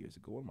 Well, not years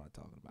ago. What am I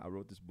talking about? I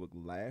wrote this book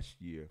last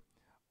year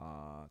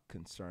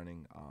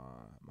concerning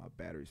my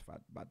battery's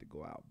about to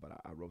go out. But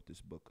I wrote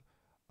this book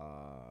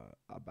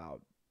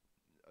about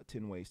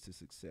 10 ways to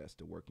success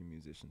to working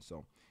musician.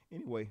 So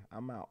anyway,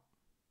 I'm out.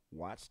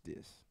 Watch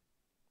this.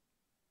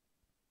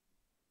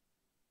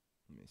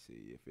 Let me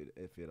see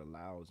if it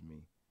allows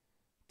me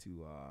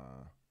to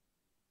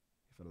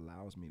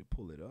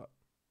pull it up.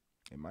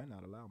 It might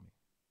not allow me.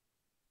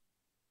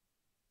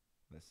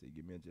 Let's see.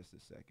 Give me just a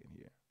second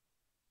here.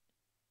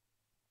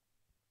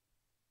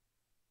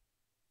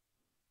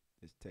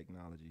 This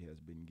technology has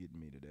been getting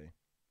me today.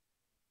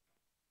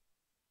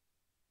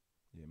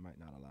 Yeah, it might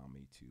not allow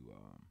me to.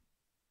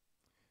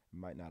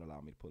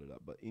 Pull it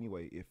up. But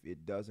anyway, if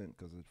it doesn't,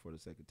 because for the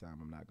sake of time,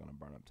 I'm not going to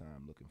burn up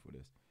time looking for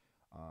this.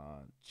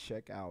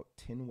 Check out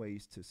 10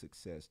 Ways to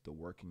Success, The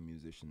Working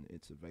Musician.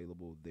 It's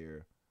available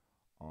there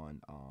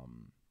on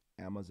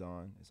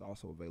Amazon. It's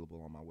also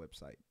available on my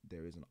website.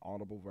 There is an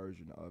audible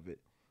version of it,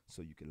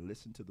 so you can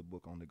listen to the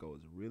book on the go.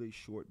 It's a really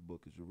short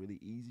book. It's a really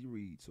easy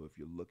read. So if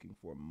you're looking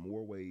for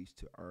more ways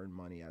to earn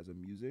money as a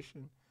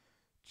musician,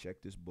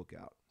 check this book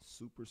out.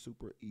 Super,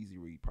 super easy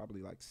read,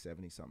 probably like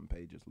 70-something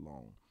pages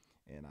long.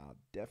 And I'll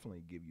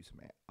definitely give you some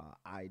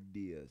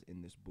ideas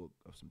in this book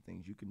of some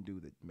things you can do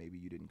that maybe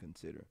you didn't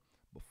consider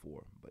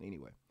before. But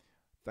anyway,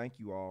 thank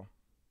you all.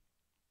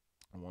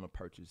 I want to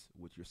purchase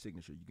with your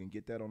signature. You can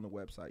get that on the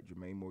website,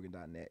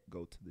 JermaineMorgan.net.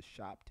 Go to the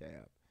shop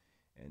tab,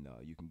 and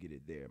you can get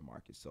it there,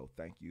 Marcus. So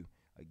thank you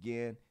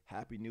again.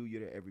 Happy New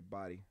Year to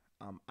everybody.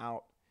 I'm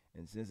out.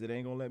 And since it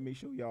ain't going to let me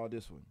show y'all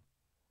this one,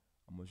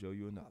 I'm going to show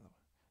you another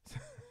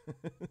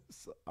one.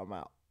 So I'm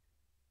out.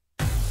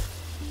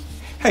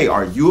 Hey,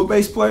 are you a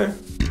bass player?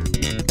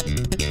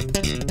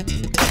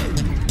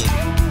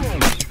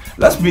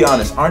 Let's be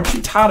honest, aren't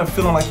you tired of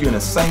feeling like you're in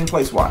the same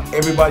place while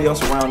everybody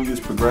else around you is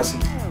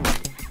progressing?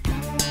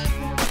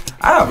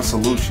 I have a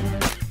solution.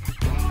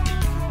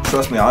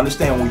 Trust me, I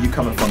understand where you're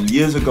coming from.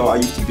 Years ago, I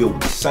used to deal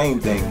with the same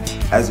thing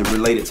as it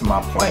related to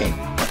my playing.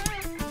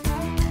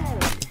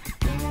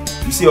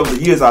 You see, over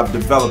the years, I've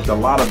developed a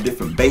lot of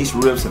different bass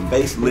riffs and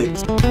bass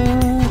licks.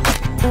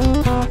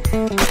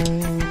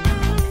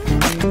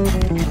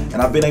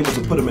 And I've been able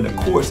to put them in a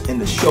course and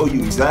to show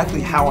you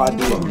exactly how I do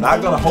them. I'm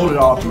not going to hold it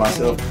all to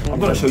myself. I'm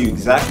going to show you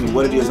exactly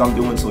what it is I'm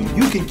doing so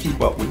you can keep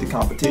up with the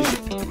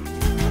competition.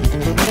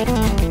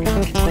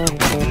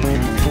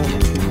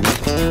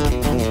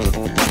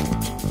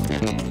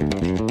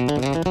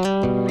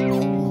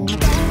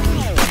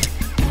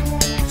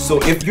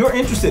 So if you're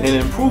interested in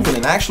improving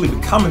and actually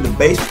becoming the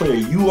bass player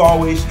you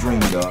always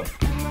dreamed of,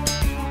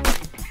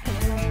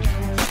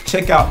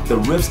 check out the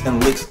Riffs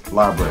and Licks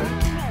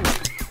library.